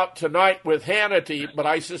come out tonight with Hannity, but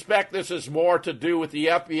I suspect this is more to do with the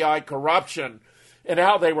FBI corruption and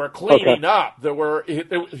how they were cleaning up.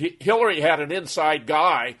 Hillary had an inside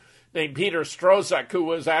guy named Peter Strozak who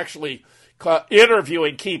was actually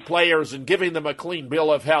interviewing key players and giving them a clean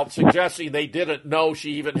bill of health, suggesting they didn't know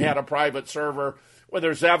she even had a private server, when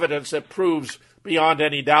there's evidence that proves beyond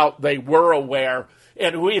any doubt they were aware,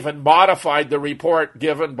 and who even modified the report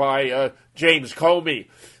given by James Comey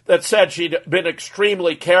that said she'd been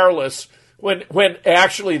extremely careless when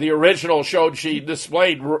actually the original showed she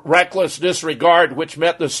displayed reckless disregard, which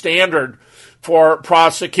met the standard for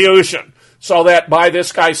prosecution. So that by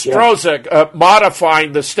this guy Strozak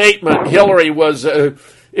modifying the statement, Hillary was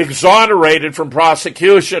exonerated from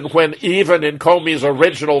prosecution, when even in Comey's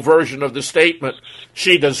original version of the statement,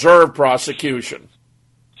 she deserved prosecution.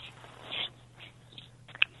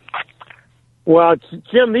 Well,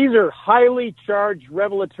 Jim, these are highly charged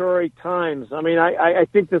revelatory times. I mean, I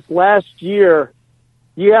think this last year,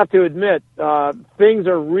 you have to admit, things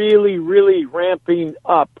are really, really ramping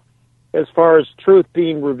up as far as truth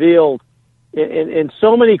being revealed in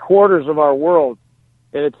so many quarters of our world.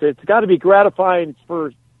 And it's got to be gratifying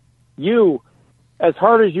for you, as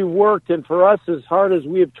hard as you worked, and for us as hard as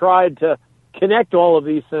we have tried to connect all of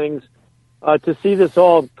these things, to see this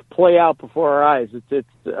all play play out before our eyes.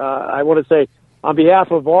 I want to say, on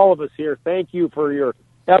behalf of all of us here, thank you for your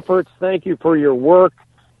efforts. Thank you for your work,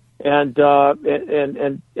 and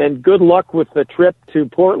good luck with the trip to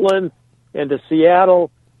Portland and to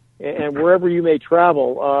Seattle and wherever you may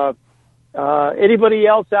travel. Anybody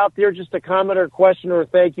else out there, just a comment or a question or a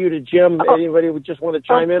thank you to Jim? Anybody would just want to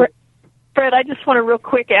chime in? Fred, I just want to real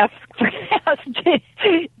quick ask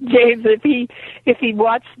James if he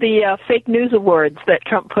watched the fake news awards that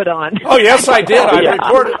Trump put on. Oh yes, I did.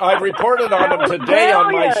 I reported on them today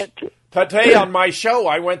on my show.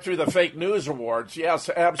 I went through the fake news awards. Yes,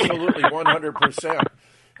 absolutely, 100%.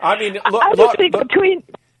 I mean, look.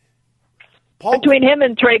 Between him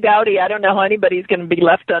and Trey Gowdy, I don't know how anybody's going to be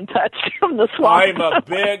left untouched from the swamp. I'm a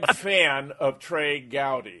big fan of Trey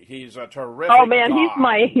Gowdy. He's a terrific man, guy. He's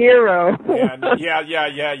my hero. And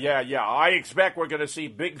yeah. I expect we're going to see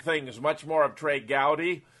big things, much more of Trey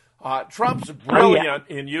Gowdy. Trump's brilliant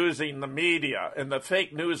in using the media. And the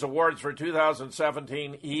fake news awards for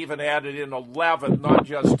 2017, he even added in 11, not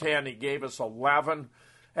just 10. He gave us 11.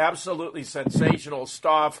 Absolutely sensational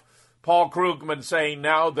stuff. Paul Krugman saying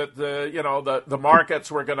now that the markets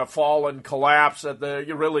were going to fall and collapse, that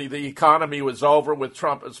the economy was over with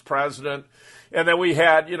Trump as president, and then we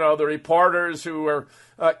had the reporters who were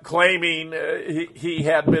claiming he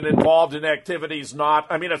had been involved in activities not.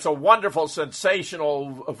 I mean, it's a wonderful,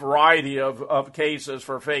 sensational variety of cases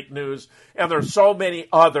for fake news, and there's so many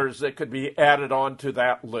others that could be added on to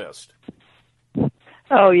that list.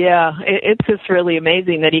 Oh yeah, it's just really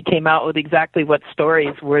amazing that he came out with exactly what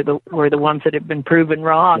stories were the ones that have been proven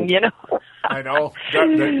wrong. I know,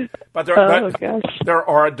 but there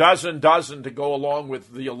are a dozen to go along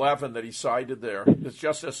with the 11 that he cited there. It's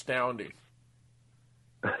just astounding.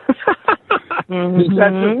 Mm-hmm.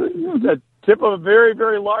 That's just the tip of a very,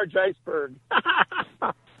 very large iceberg.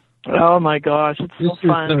 Oh my gosh, it's so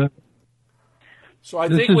fun. So I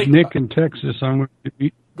this think is Nick in Texas. I'm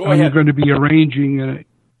going to be arranging an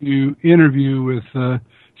interview with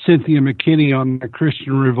Cynthia McKinney on the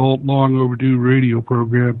Christian Revolt Long Overdue radio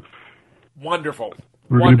program. Wonderful.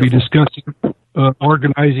 We're going to be discussing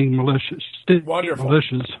organizing militias. Wonderful.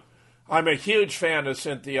 Militias. I'm a huge fan of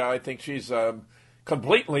Cynthia. I think she's a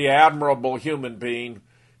completely admirable human being.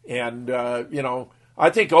 And, I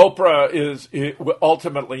think Oprah is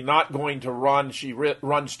ultimately not going to run. She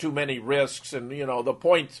runs too many risks. And, the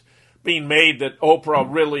point being made that Oprah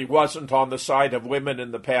really wasn't on the side of women in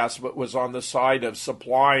the past, but was on the side of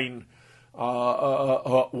supplying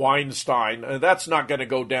Weinstein. And that's not going to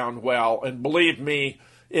go down well. And believe me,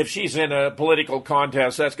 if she's in a political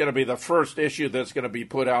contest, that's going to be the first issue that's going to be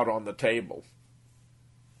put out on the table.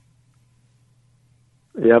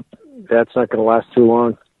 Yep, that's not going to last too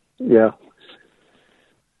long. Yeah.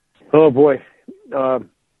 Oh, boy.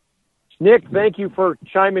 Nick, thank you for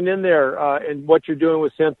chiming in there and what you're doing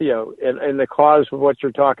with Cynthia and the cause of what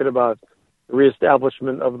you're talking about, the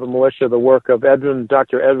reestablishment of the militia, the work of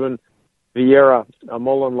Dr. Edwin Vieira,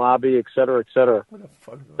 Mullen Lobby, et cetera, et cetera.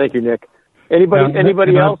 Thank you, Nick.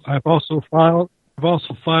 Anybody else? I've also filed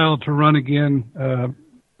to run again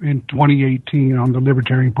in 2018 on the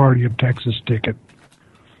Libertarian Party of Texas ticket.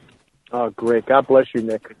 Oh, great. God bless you,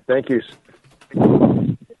 Nick. Thank you.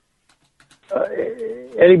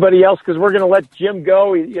 Anybody else? Because we're going to let Jim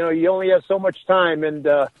go. You only have so much time. And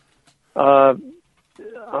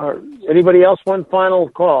anybody else? One final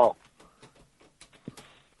call.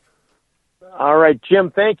 All right,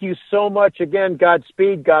 Jim, thank you so much. Again,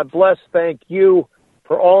 Godspeed. God bless. Thank you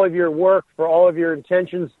for all of your work, for all of your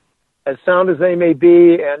intentions, as sound as they may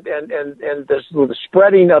be, and the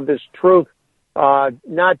spreading of this truth,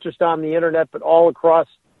 not just on the internet, but all across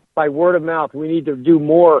by word of mouth. We need to do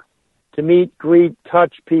more to meet, greet,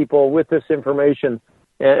 touch people with this information.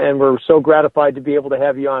 And we're so gratified to be able to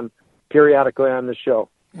have you on periodically on the show.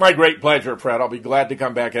 My great pleasure, Fred. I'll be glad to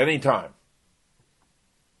come back anytime.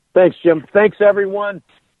 Thanks, Jim. Thanks, everyone.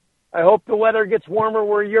 I hope the weather gets warmer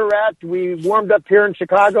where you're at. We warmed up here in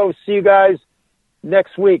Chicago. See you guys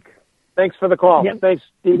next week. Thanks for the call. Yep. Thanks,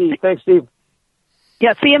 Dee Dee. Thanks, Steve.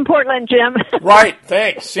 Yeah, see you in Portland, Jim. Right.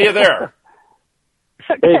 Thanks. See you there.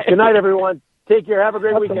 Okay. Hey, good night, everyone. Take care. Have a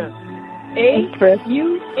great weekend.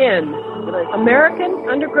 AUN, American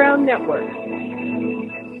Underground Network.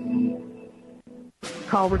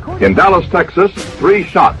 Call recorded. In Dallas, Texas, 3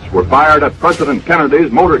 shots were fired at President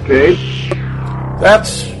Kennedy's motorcade.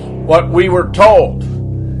 That's what we were told.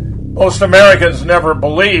 Most Americans never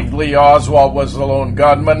believed Lee Oswald was the lone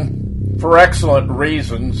gunman, for excellent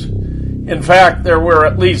reasons. In fact, there were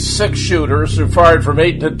at least 6 shooters who fired from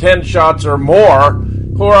 8 to 10 shots or more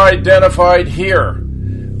who are identified here.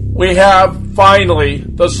 We have Finally,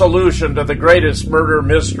 the solution to the greatest murder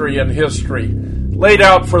mystery in history, laid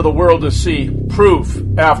out for the world to see, proof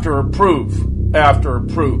after proof after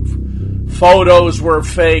proof. Photos were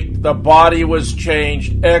faked, the body was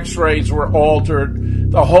changed, x-rays were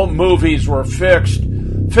altered, the home movies were fixed.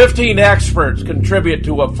 15 experts contribute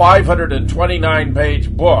to a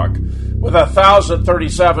 529-page book with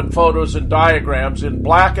 1,037 photos and diagrams in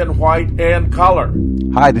black and white and color.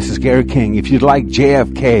 Hi, this is Gary King. If you'd like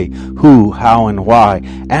JFK, who, how, and why,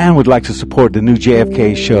 and would like to support the new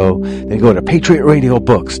JFK show, then go to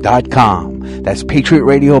PatriotRadioBooks.com. That's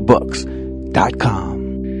PatriotRadioBooks.com.